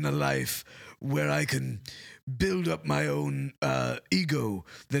maintain a life where I can build up my own ego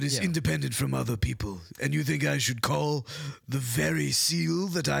that is Yeah. independent from other people. And you think I should call the very seal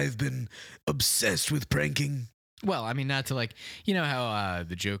that I've been obsessed with pranking? Well, I mean, not to like, you know how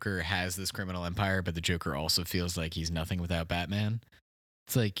the Joker has this criminal empire, but the Joker also feels like he's nothing without Batman.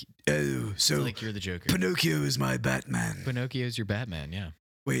 It's like, Oh, so it's like you're the Joker. Pinocchio is my Batman. Pinocchio's your Batman, yeah.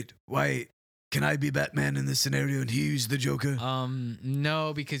 Wait, why... Can I be Batman in this scenario and he's the Joker?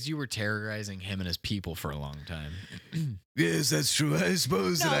 No, because you were terrorizing him and his people for a long time. Yes, that's true. I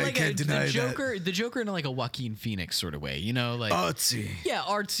suppose that I can't deny The Joker in like a Joaquin Phoenix sort of way, you know, like that. Artsy. yeah,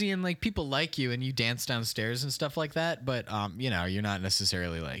 artsy and like people like you and you dance downstairs and stuff like that. But you know, you're not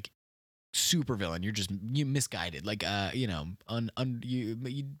necessarily like super villain. You're just misguided. Like you know,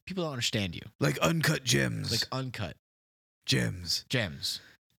 people don't understand you. Like uncut gems. Like uncut gems. gems.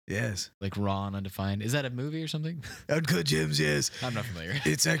 Yes. Like raw and undefined. Is that a movie or something? Uncut Gems, yes. I'm not familiar.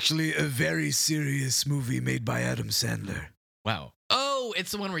 It's actually a very serious movie made by Adam Sandler. Wow. Oh,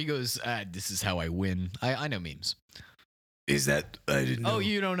 it's the one where he goes, "This is how I win." I know memes. Is that... I didn't know. Oh,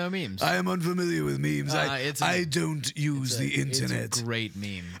 you don't know memes? I am unfamiliar with memes. I don't use the internet. It's a great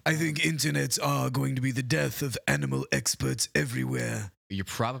meme. I think internets are going to be the death of animal experts everywhere. You're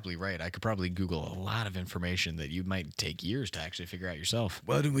probably right. I could probably Google a lot of information that you might take years to actually figure out yourself.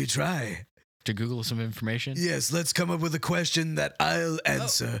 Why don't we try? To Google some information? Yes, let's come up with a question that I'll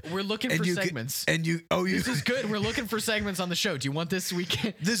answer. We're looking And for you can- segments. This This is good. We're looking for segments on the show. Do you want this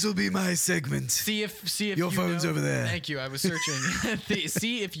weekend? This will be my segment. See if Your you phone's know- over there. Thank you. I was searching.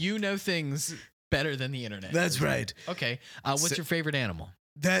 See if you know things better than the internet. That's right. Okay. What's So- your favorite animal?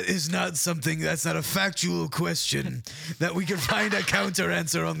 That is not something, that's not a factual question that we can find a counter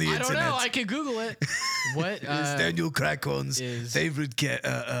answer on the I internet. don't know. I can Google it. What It's Daniel Crackcorn's is- favorite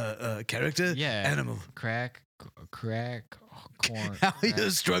character? Yeah. Animal. Crack. Corn. How are you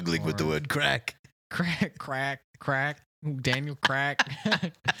struggling with the word crack? Crack. Daniel Crack.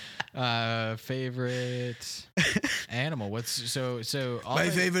 Favorite animal? What's all My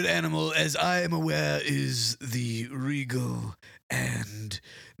favorite animal, as I am aware, is the regal and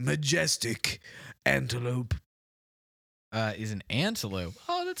majestic antelope. Is an antelope.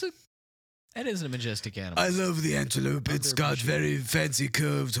 Oh, that is a majestic animal. I love the antelope. It's got very fancy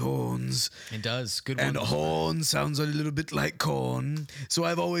curved horns. It does. Good And one. horn sounds a little bit like corn. So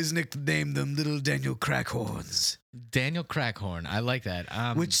I've always nicknamed them Little Daniel Crackhorns. Daniel Crackcorn. I like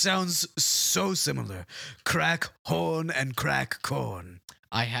that. Which sounds so similar. Crack horn and crack corn.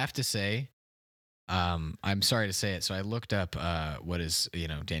 I have to say, I'm sorry to say it. So I looked up what is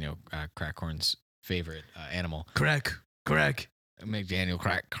Daniel Crackhorn's favorite animal. Crack. Make Daniel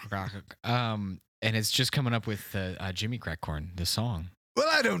Crack. And it's just coming up with Jimmy Crackcorn, the song. Well,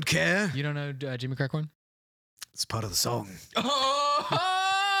 I don't care. You don't know Jimmy Crackcorn? It's part of the song. Oh,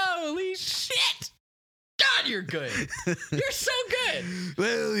 holy shit! God, you're good. You're so good.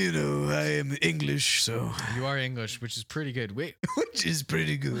 Well, I am English, so. You are English, which is pretty good. Wait. Which is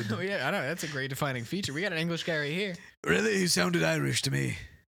pretty good. Oh, yeah, I know. That's a great defining feature. We got an English guy right here. Really? You sounded Irish to me.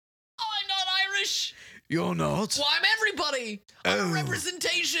 I'm not Irish. You're not? Well, I'm everybody. I'm Oh. a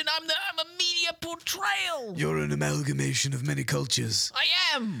representation. I'm a media portrayal. You're an amalgamation of many cultures.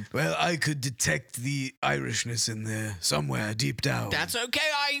 I am. Well, I could detect the Irishness in there somewhere deep down. That's okay.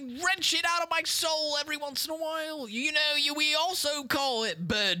 I wrench it out of my soul every once in a while. We also call it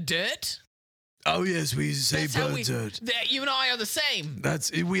bird dirt. Oh, yes, we say That's how bird dirt. You and I are the same.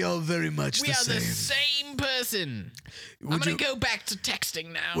 We are very much We the are same. the same person. I'm Would going you, to go back to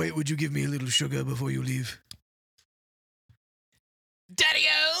texting now. Wait, would you give me a little sugar before you leave?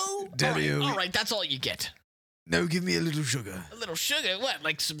 Daddy-o. Daddy-o. All right, that's all you get. No, give me a little sugar. A little sugar? What,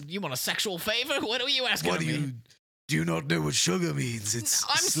 like you want a sexual favor? What are you asking What of me? do you not know what sugar means? It's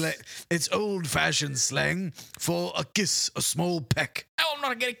it's old-fashioned slang for a kiss, a small peck. Oh, I'm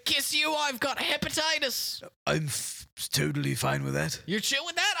not going to kiss you. I've got hepatitis. I'm totally fine with that. You're chill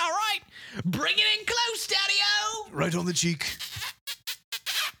with that? All right. Bring it in close, Daddy-o. Right on the cheek.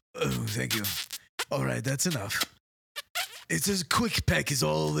 Oh, thank you. All right, that's enough. It's a quick peck is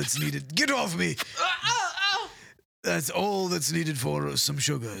all that's needed. Get off me! That's all that's needed for some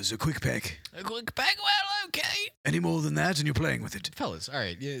sugar is a quick peck. A quick peck? Well, okay. Any more than that, and you're playing with it. Fellas, all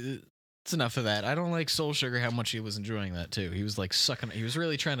right. Yeah, it's enough of that. I don't like Soul Sugar how much he was enjoying that, too. He was like sucking. He was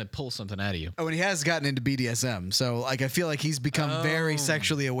really trying to pull something out of you. Oh, and he has gotten into BDSM, so I feel like he's become very Oh.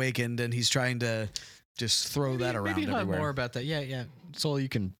 sexually awakened, and he's trying to just throw that around Maybe everywhere. more about that. Yeah. Soul, you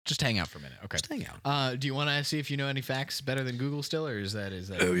can just hang out for a minute. Okay. Just hang out. Do you want to see if you know any facts better than Google still, or is that?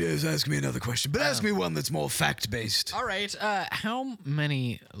 Oh, yes, ask me another question, but ask me one that's more fact-based. All right. How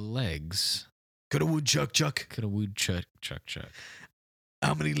many legs Could a woodchuck chuck? could a woodchuck chuck?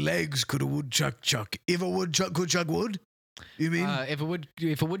 How many legs could a woodchuck chuck? If a woodchuck could chuck wood? You mean? If a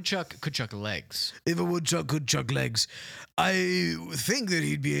woodchuck could chuck legs. If a woodchuck could chuck legs, I think that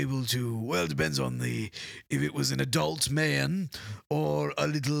he'd be able to. Well, it depends on if it was an adult man or a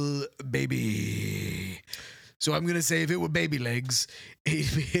little baby. So I'm gonna say if it were baby legs,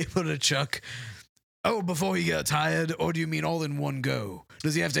 he'd be able to chuck. Oh, before he got tired, or do you mean all in one go?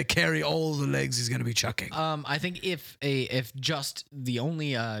 Does he have to carry all the legs he's gonna be chucking? I think if just the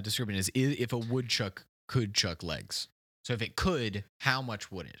only description is if a woodchuck could chuck legs. So if it could, how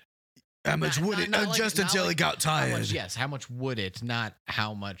much would it? How much would it? Just until he got tired. How much would it? Not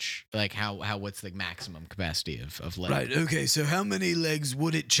how much. Like how what's the maximum capacity of legs? Right, okay, so how many legs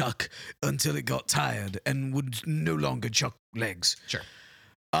would it chuck until it got tired and would no longer chuck legs? Sure.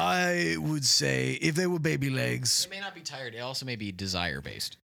 I would say if they were baby legs, It may not be tired. It also may be desire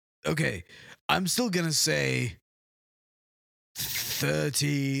based. okay, I'm still going to say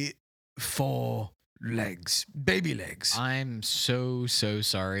 34 legs, baby legs. I'm so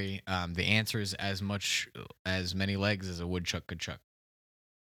sorry. The answer is as many legs as a woodchuck could chuck.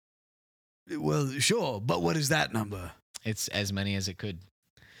 Well, sure, but what is that number? It's as many as it could.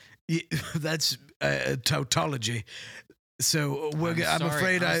 Yeah, that's a tautology. So I'm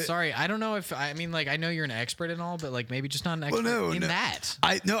afraid I'm sorry. I don't know if I know you're an expert and all, but like maybe just not an expert in that.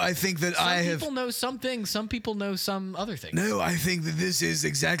 I think that Some people know some things. Some people know some other things. No, I think that this is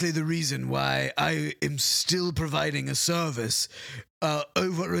exactly the reason why I am still providing a service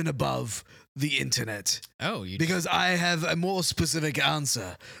over and above the internet. Oh, because I have a more specific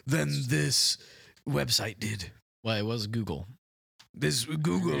answer than this website did. Well, it was Google. This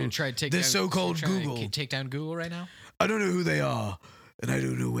Google, Try to take this so-called Google. Take down Google right now. I don't know who they are, and I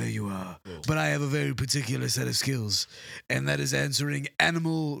don't know where you are, but I have a very particular set of skills, and that is answering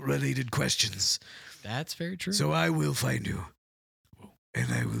animal-related questions. That's very true. So I will find you.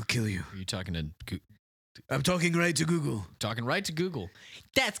 and I will kill you. Are you talking to I'm talking right to Google. talking right to Google?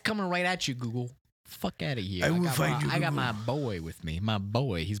 That's coming right at you, Google. Fuck out of here. I will find you, I got Google. my boy with me. My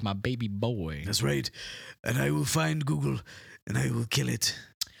boy. He's my baby boy. That's right. And I will find Google, and I will kill it.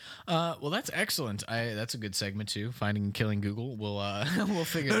 Well, that's excellent. That's a good segment too. Finding and killing Google. We'll we'll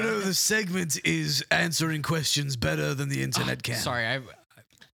figure. No, that out. the segment is answering questions better than the internet can. Sorry,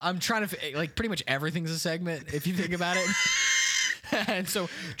 I'm trying to like pretty much everything's a segment if you think about it. And so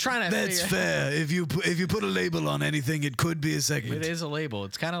trying to That's figure, fair. If you put a label on anything, it could be a segment. It is a label.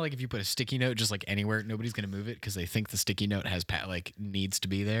 It's kind of like if you put a sticky note just like anywhere, nobody's gonna move it because they think the sticky note has needs to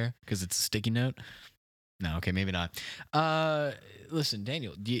be there because it's a sticky note. No, okay, maybe not. Listen,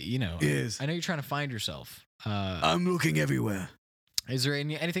 Daniel, you know, Yes. I know you're trying to find yourself. I'm looking everywhere. Is there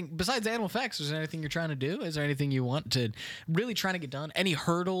anything besides animal facts? Is there anything you're trying to do? Is there anything you want to really trying to get done? Any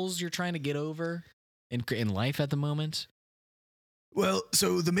hurdles you're trying to get over in life at the moment? Well,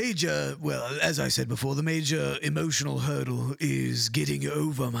 so as I said before, the major emotional hurdle is getting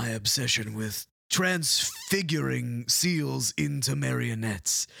over my obsession with transfiguring seals into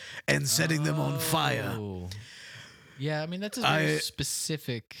marionettes and setting them on fire. Oh. Yeah, I mean, that's a very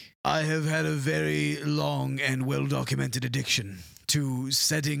specific. I have had a very long and well-documented addiction to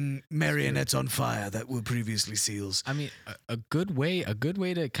setting marionettes on fire that were previously seals. I mean, a good way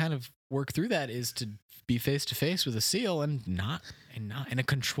to kind of work through that is to be face to face with a seal and not in a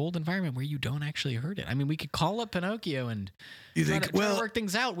controlled environment where you don't actually hurt it. I mean, we could call up Pinocchio and try to work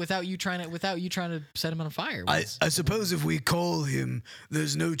things out without you trying to set him on fire. I suppose if we call him,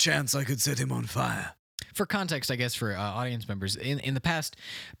 there's no chance I could set him on fire. For context, I guess for audience members, in the past,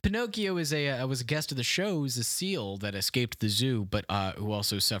 Pinocchio was a guest of the show. He's a seal that escaped the zoo, but who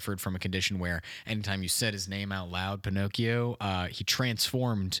also suffered from a condition where anytime you said his name out loud, Pinocchio, he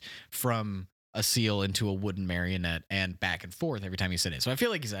transformed from a seal into a wooden marionette and back and forth every time you said it. So I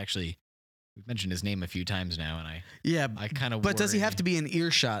feel like we've mentioned his name a few times now, and I kind of. But does he have to be in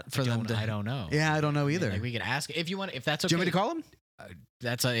earshot for them to? I don't know. Yeah, I don't know either. Like we could ask if you want. If that's okay. Do you want me to call him?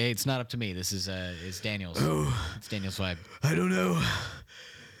 It's not up to me. This is Daniel's. Oh, It's Daniel's vibe. I don't know.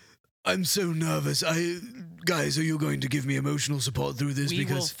 I'm so nervous. Guys, are you going to give me emotional support through this? We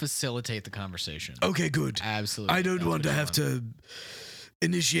will facilitate the conversation. Okay, good. Absolutely. I don't That's want what to you have want. to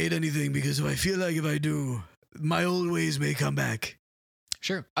initiate anything because I feel like if I do, my old ways may come back.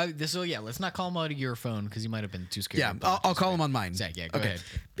 Sure. Let's not call him out of your phone because you might have been too scared. Yeah, I'll call him on mine. Zach, yeah, go Okay. ahead.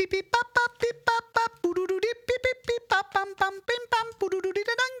 Beep beep bop bop beep bop bop boo doo doo dip beep beep beep bop bum bum bim bam boo doo doo dee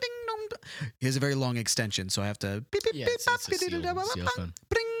da dang ding dong. He has a very long extension, so I have to beep beep Yeah, beep it's bop a beep seal- da da seal bang phone.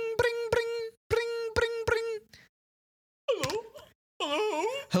 bring bring bring bring bring bring. Hello?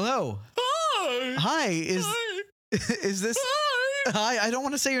 Hello. Hi! Hi. Is this? Hi. I don't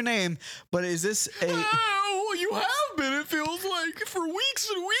want to say your name, but is this a? Oh, you have been, it feels like, for weeks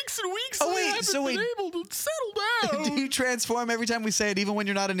and weeks and weeks. Oh, I wait, haven't so been wait. able to settle down. Do you transform every time we say it, even when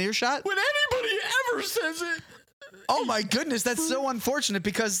you're not in earshot? When anybody ever says it. Oh my goodness, that's so unfortunate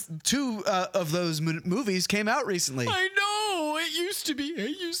because two of those movies came out recently. I know. It used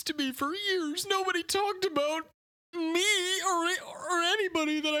to be for years. Nobody talked about me or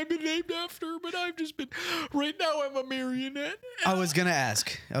anybody that I've been named after, but I've just been. Right now, I'm a marionette. I was gonna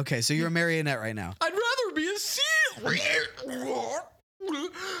ask. Okay, so you're a marionette right now. I'd rather be a seal.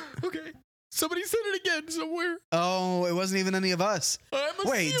 Okay. Somebody said it again somewhere. Oh, it wasn't even any of us. I'm a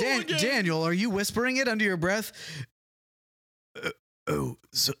Wait, seal again. Daniel, are you whispering it under your breath?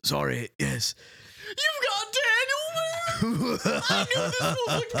 Sorry. Yes. You've got Daniel there. I knew this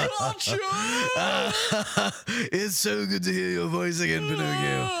was a gotcha. It's so good to hear your voice again,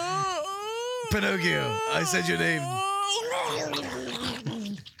 Pinocchio. Pinocchio, I said your name.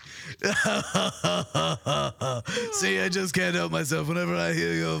 See, I just can't help myself whenever I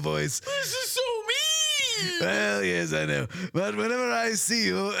hear your voice. This is so mean. Well, yes, I know. But whenever I see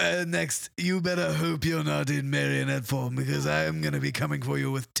you next, you better hope you're not in marionette form because I am going to be coming for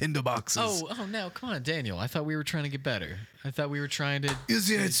you with tinder boxes. Oh no, come on, Daniel. I thought we were trying to get better. I thought we were trying to You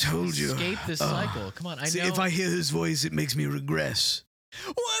see, I told you. escape this cycle. Come on, I See, know. if I hear his voice, it makes me regress.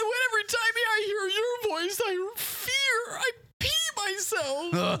 Well, every time I hear your voice, I fear. I pee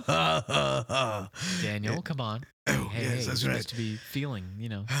myself. Daniel, come on. Oh, Hey, yes, hey, that's you're supposed right. to be feeling,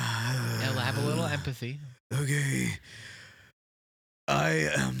 have a little empathy. Okay. I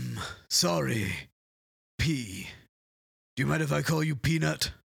am sorry, P. Do you mind if I call you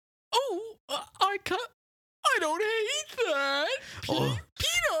Peanut? Oh, I don't hate that. Oh.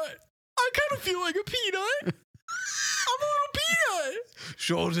 Peanut. I kind of feel like a peanut. I'm a little peanut.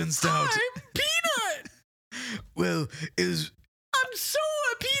 Short and stout. I'm peanut. Well, I'm so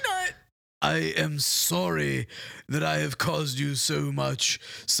a peanut. I am sorry that I have caused you so much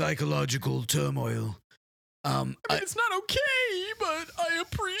psychological turmoil. I mean, it's not okay, but I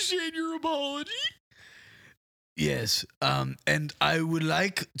appreciate your apology. Yes, and I would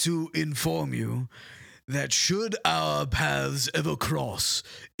like to inform you that should our paths ever cross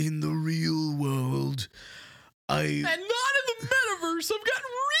in the real world, And not in the metaverse. I've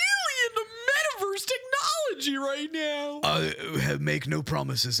gotten really into metaverse technology right now. I make no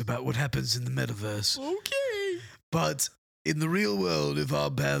promises about what happens in the metaverse. Okay. But in the real world, if our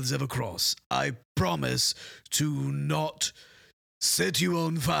paths ever cross, I promise to not set you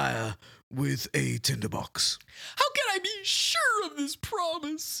on fire with a tinderbox. How can I be sure of this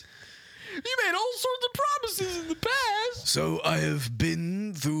promise? You made all sorts of promises in the past. So I have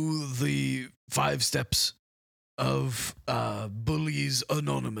been through the 5 steps of Bullies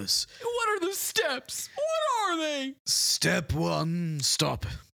Anonymous. What are the steps? What are they? Step 1, stop.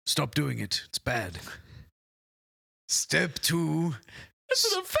 Stop doing it. It's bad. Step 2.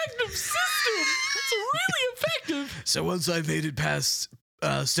 It's an effective system. It's really effective. So once I made it past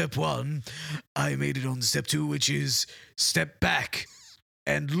step 1, I made it on to step 2, which is step back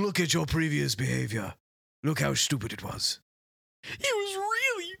and look at your previous behavior. Look how stupid it was. It was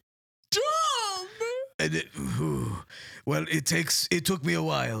really dumb. And it took me a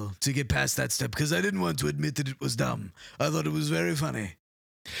while to get past that step because I didn't want to admit that it was dumb. I thought it was very funny.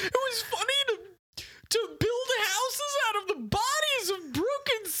 It was funny to build houses out of the bodies of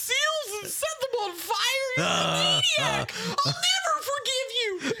broken seals and set them on fire. You're a maniac. I'll never forgive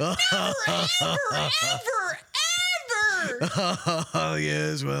you. Never, ever, ever. Oh,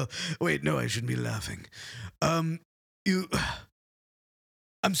 yes, well, wait, no, I shouldn't be laughing. I'm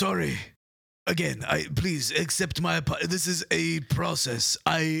sorry. Again, please accept my apology. This is a process.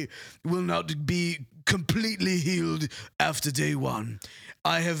 I will not be completely healed after day 1.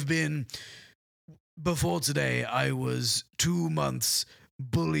 I have been, before today, I was 2 months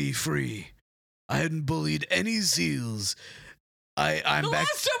bully-free. I hadn't bullied any seals. I'm the back.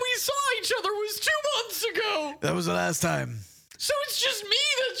 last time we saw each other was 2 months ago. That was the last time. So it's just me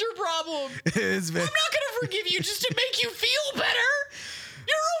that's your problem. It's I'm not gonna forgive you just to make you feel better.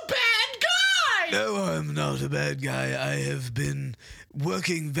 You're a bad guy. No, I'm not a bad guy. I have been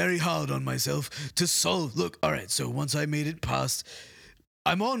working very hard on myself to solve. Look, all right, so once I made it past,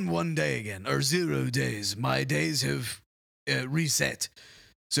 I'm on 1 day again, or 0 days. My days have reset.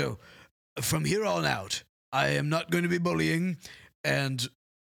 So from here on out, I am not going to be bullying, and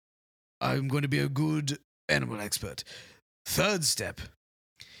I'm going to be a good animal expert. 3rd step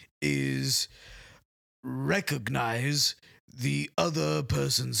is recognize the other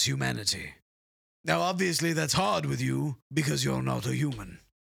person's humanity. Now, obviously, that's hard with you because you're not a human.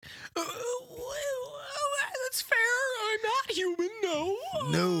 That's fair. I'm not human, no.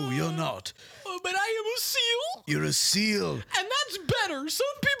 No, you're not. But I am a seal. You're a seal. And that's better. Some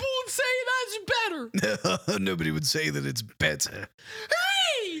people would say that's better. Nobody would say that it's better.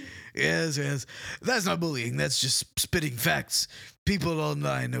 Hey! Yes, yes. That's not bullying. That's just spitting facts. People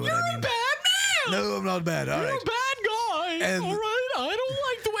online know what I You're mean. a bad man. No, I'm not bad. All You're right. a bad guy. And- all right? I don't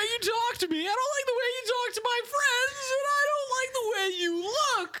like the way you talk to me. I don't like the way you talk to my friends. And I don't like the way you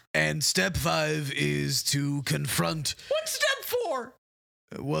look. And step 5 is to confront. What's step 4?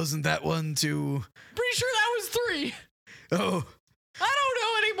 Wasn't that one to... Pretty sure that was 3. Oh, I don't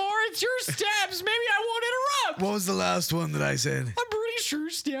know anymore. It's your steps. Maybe I won't interrupt. what was the last one that I said? I'm pretty sure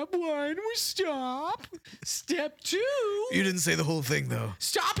step 1 was stop. Step 2. You didn't say the whole thing, though.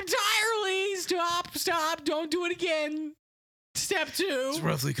 Stop entirely. Stop. Don't do it again. Step 2. It's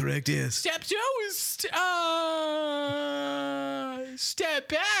roughly correct, yes. Step 2 is step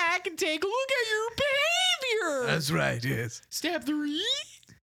back and take a look at your behavior. That's right, yes. Step 3.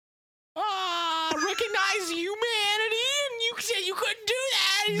 Recognize humanity, and you said you couldn't do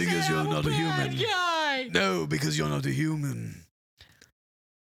that. You Because said you're I'm not a bad human. guy. No, because you're not a human.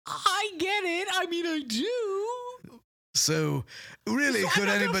 I get it. I mean, I do. So, really, So I'm could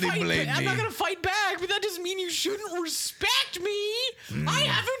not gonna anybody fight blame I'm not me? gonna fight back, but that doesn't mean you shouldn't respect me. I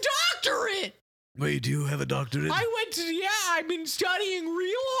have a doctorate. Wait, do you have a doctorate? I've been studying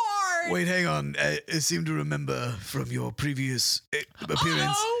real hard. Wait, hang on. I seem to remember from your previous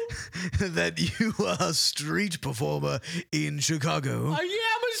appearance that you are a street performer in Chicago. I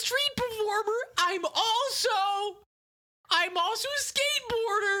am a street performer. I'm also a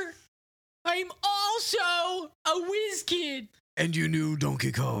skateboarder. I'm also a whiz kid. And you knew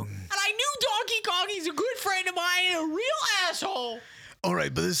Donkey Kong. And I knew Donkey Kong. He's a good friend of mine and a real asshole. All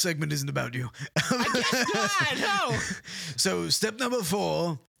right, but this segment isn't about you. I guess not, no. So, step number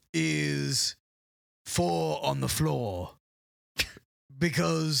 4 is 4 on the floor.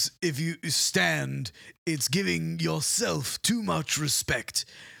 Because if you stand, it's giving yourself too much respect.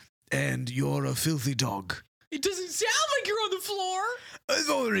 And you're a filthy dog. It doesn't sound like you're on the floor. I've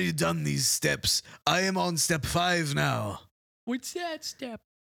already done these steps. I am on step 5 now. What's that step?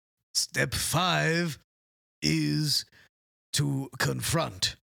 Step 5 is to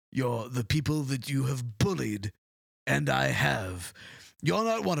confront the people that you have bullied, and I have. You're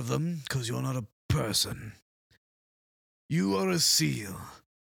not one of them, because you're not a person. You are a seal.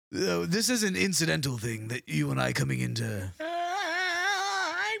 This is an incidental thing that you and I coming into...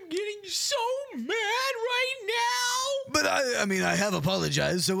 I'm getting so mad right now. But I have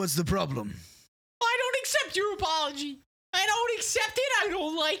apologized, so what's the problem? I don't accept your apology. I don't accept it. I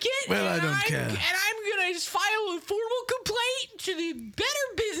don't like it. Well, I don't care. And I'm going to file a formal complaint to the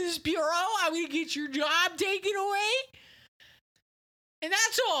Better Business Bureau. I'm going to get your job taken away. And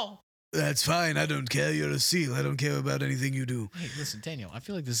that's all. That's fine. I don't care. You're a seal. I don't care about anything you do. Hey, listen, Daniel, I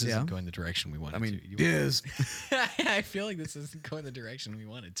feel like this isn't going the direction we wanted to. Yes. I feel like this isn't going the direction we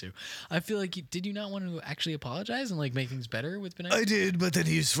wanted to. I feel like did you not want to actually apologize and like make things better with Benedict? I did, but then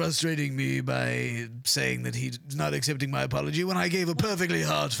he's frustrating me by saying that he's not accepting my apology when I gave a perfectly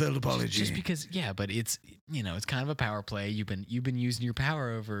heartfelt apology. Just because, yeah, but it's it's kind of a power play. You've been using your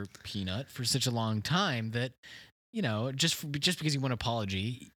power over Peanut for such a long time that just because you want an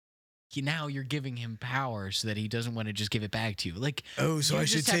apology. Now you're giving him power so that he doesn't want to just give it back to you. Like, so I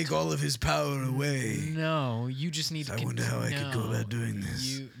should take all of his power away. No, you just need to. I wonder how I could go about doing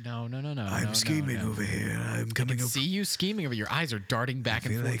this. No. I'm scheming over here. I'm coming up. See you scheming over. Your eyes are darting back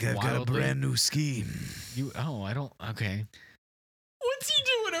and forth. I feel like I've got a brand new scheme. I don't. Okay. What's he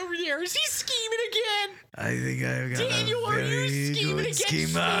doing over there? Is he scheming again? I think I've got Daniel, a very are you scheming good against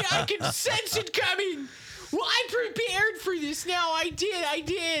scheme. me? I can sense it coming. Well, I prepared for this now. I did.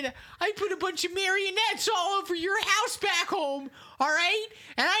 I put a bunch of marionettes all over your house back home, all right?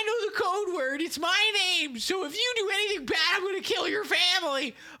 And I know the code word. It's my name. So if you do anything bad, I'm going to kill your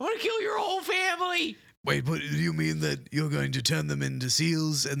family. I'm going to kill your whole family. Wait, but do you mean that you're going to turn them into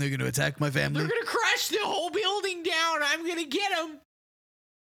seals and they're going to attack my family? They're going to crush the whole building down. I'm going to get them.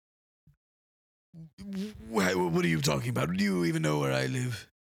 What are you talking about? Do you even know where I live?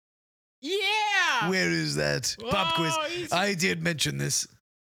 Yeah. Where is that? Pop quiz. I did mention this.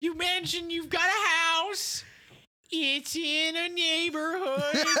 You mentioned you've got a house. It's in a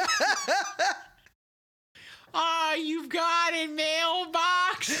neighborhood. You've got a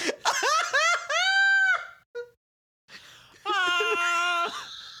mailbox.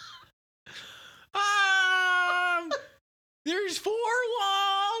 There's 4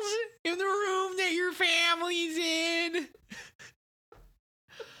 walls in the room that your family's in.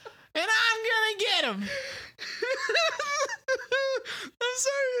 And I'm gonna get him. I'm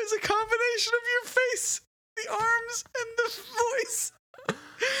sorry, it's a combination of your face, the arms, and the voice.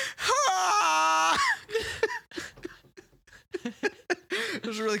 It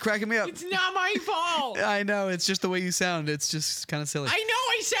was really cracking me up. It's not my fault. I know, it's just the way you sound. It's just kind of silly. I know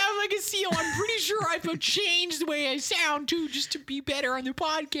I sound like a seal. I'm pretty sure I've changed the way I sound too, just to be better on the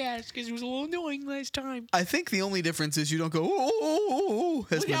podcast, because it was a little annoying last time. I think the only difference is you don't go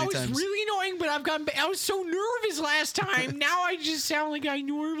as many times. That was really annoying, but I was so nervous last time. Now I just sound like I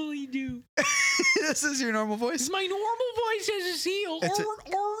normally do. This is your normal voice? It's my normal voice as a seal.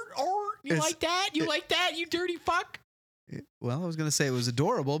 You like that? You like that, you dirty fuck? Well, I was going to say it was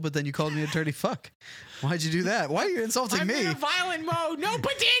adorable, but then you called me a dirty fuck. Why'd you do that? Why are you insulting me? I'm in a violent mode. No,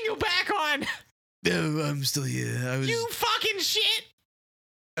 put Daniel back on. No, I'm still here. You fucking shit.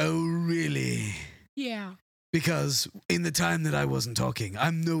 Oh, really? Yeah. Because in the time that I wasn't talking,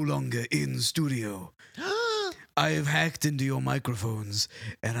 I'm no longer in studio. I have hacked into your microphones,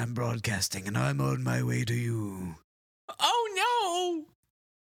 and I'm broadcasting, and I'm on my way to you. Oh, no.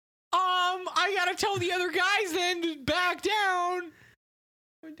 I gotta tell the other guys then to back down.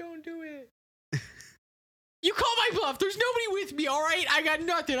 But don't do it. You call my bluff. There's nobody with me, all right? I got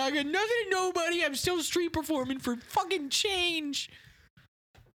nothing and nobody. I'm still street performing for fucking change.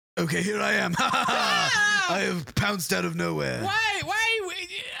 Okay, here I am. I have pounced out of nowhere. Why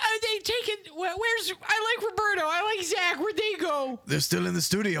are they taking... I like Roberto. I like Zach. Where'd they go? They're still in the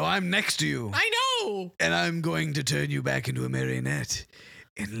studio. I'm next to you. I know. And I'm going to turn you back into a marionette.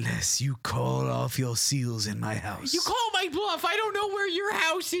 Unless you call off your seals in my house. You call my bluff. I don't know where your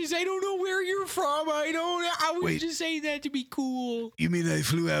house is. I don't know where you're from. I was just saying that to be cool. You mean I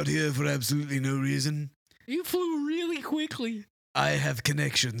flew out here for absolutely no reason? You flew really quickly. I have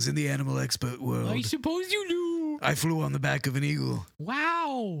connections in the animal expert world. I suppose you do. I flew on the back of an eagle.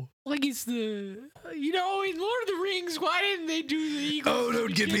 Wow. Like it's the, in Lord of the Rings, why didn't they do the eagle? Oh,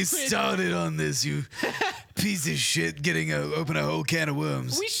 don't get me started on this, you piece of shit, open a whole can of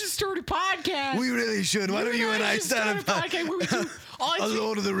worms. We should start a podcast. We really should. Why don't you and I start a podcast where we do a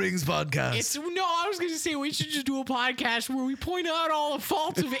Lord of the Rings podcast? I was going to say we should just do a podcast where we point out all the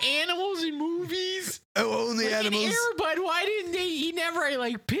faults of animals in movies. Oh, only animals. In Airbud, why didn't he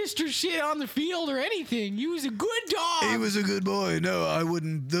never pissed or shit on the field or anything? He was a good dog. He was a good boy. No, I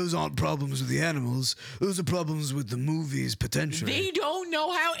wouldn't. Those aren't problems with the animals. Those are problems with the movies, potentially. They don't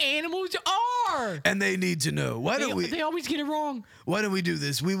know how animals are. And they need to know. They always get it wrong. Why don't we do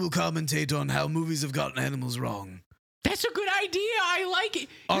this? We will commentate on how movies have gotten animals wrong. That's a good idea. I like it.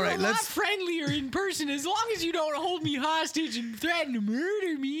 All right, You're a lot friendlier in person as long as you don't hold me hostage and threaten to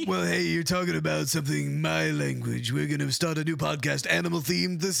murder me. Well, hey, you're talking about something my language. We're going to start a new podcast, animal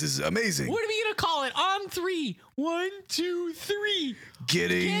themed. This is amazing. What are we going to call it? On 3. 1, 2, 3.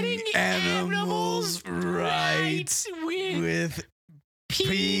 Getting animals right with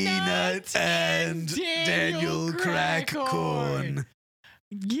Peanut and Daniel Crackcorn.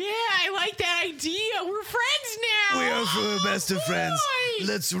 Yeah, I like that idea. We're friends now. We are for best of friends. Boy.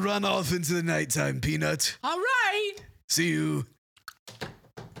 Let's run off into the nighttime, Peanut. All right. See you.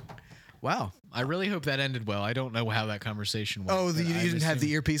 Wow. I really hope that ended well. I don't know how that conversation went. Oh, you didn't have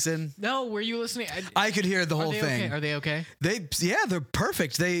the earpiece in? No, were you listening? I could hear the whole thing. Okay? Are they okay? They're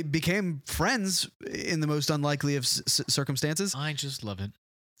perfect. They became friends in the most unlikely of circumstances. I just love it.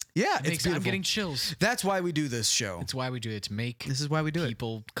 Yeah, it's beautiful. I'm getting chills. That's why we do this show. It's why we do it, to make This is why we do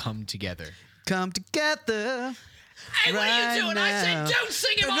people come together. Come together. Hey, what are you doing? Now. I said don't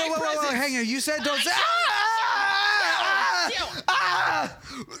sing in my presence. Whoa, hang on. You said don't say.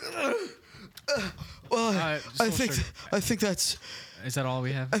 Well, I think that's. Is that all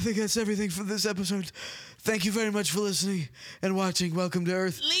we have? I think that's everything for this episode. Thank you very much for listening and watching. Welcome to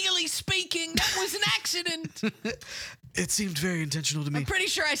Earth. Legally speaking, that was an accident. It seemed very intentional to me. I'm pretty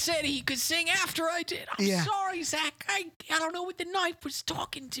sure I said he could sing after I did. I'm sorry, Zach. I don't know what the knife was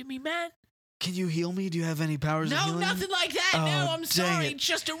talking to me, man. Can you heal me? Do you have any powers of No, healing? nothing like that. Oh, No, I'm dang sorry. it.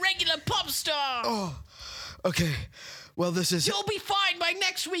 Just a regular pop star. Oh, okay. Well, this is You'll be fine by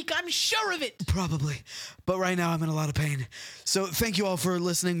next week. I'm sure of it. probably, but right now I'm in a lot of pain. So thank you all for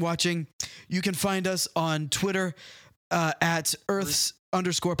listening, watching. You can find us on Twitter at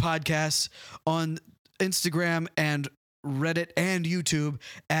Earths_podcast, on Instagram and Reddit and YouTube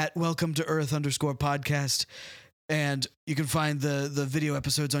at Welcome to Earth_podcast. And you can find the video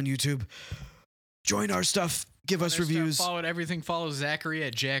episodes on YouTube. Join our stuff. Give us reviews. Follow Zachary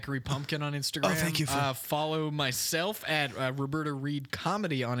at Jackery Pumpkin on Instagram. Oh, thank you. Follow myself at Roberta Reed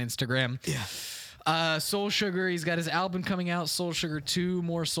Comedy on Instagram. Yeah. Soul Sugar, he's got his album coming out, Soul Sugar 2,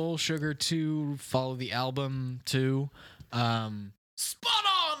 more Soul Sugar 2. Follow the album too. Spot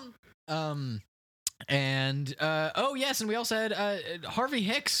on. And oh yes, and we also had Harvey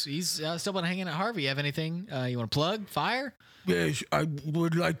Hicks. He's still been hanging at Harvey. You have anything you want to plug? Fire? Yes, I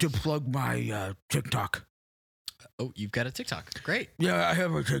would like to plug my TikTok. Oh, you've got a TikTok. Great. Yeah, I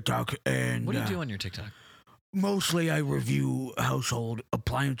have a TikTok, and What do you do on your TikTok? mostly I review household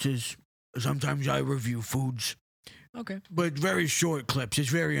appliances. Sometimes I review foods, Okay. but very short clips. It's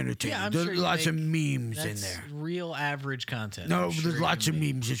very entertaining. Yeah, I'm There's sure you lots of make- memes in That's there. real average content. No, I'm but sure there's you lots of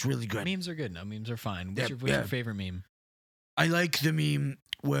make- memes. It's really good. Memes are good. No, memes are fine. What's, Yeah, what's your favorite meme? I like the meme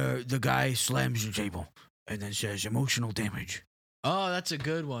where the guy slams the table and then says emotional damage. Oh, that's a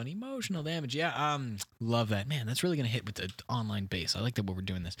good one. Emotional damage. Yeah, love that. Man, that's really going to hit with the online base. I like that we're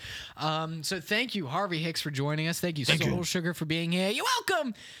doing this. So thank you, Harvey Hicks, for joining us. Thank you, Soul Sugar, for being here. You're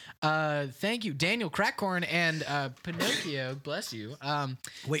welcome. Thank you, Daniel Crackcorn and Pinocchio. Bless you.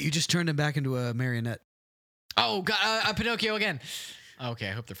 Wait, you just turned him back into a marionette. Oh, God, Pinocchio again. Okay,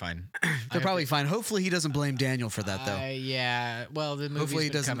 I hope they're fine. They're probably fine. Hopefully he doesn't blame Daniel for that, though. Yeah. Well, the movie's Hopefully he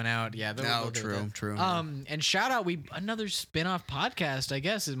been doesn't- coming out. Yeah. No, they'll do true, that. true. And shout out, another spin-off podcast. I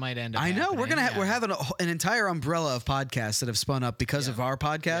guess it might end up. I know we're happening. we're having an entire umbrella of podcasts that have spun up because of our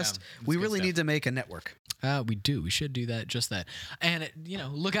podcast. Yeah, it's we good really stuff. need to make a network. We do. We should do that. Just that. And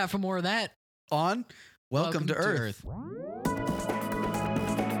look out for more of that. On Welcome to Earth. Earth.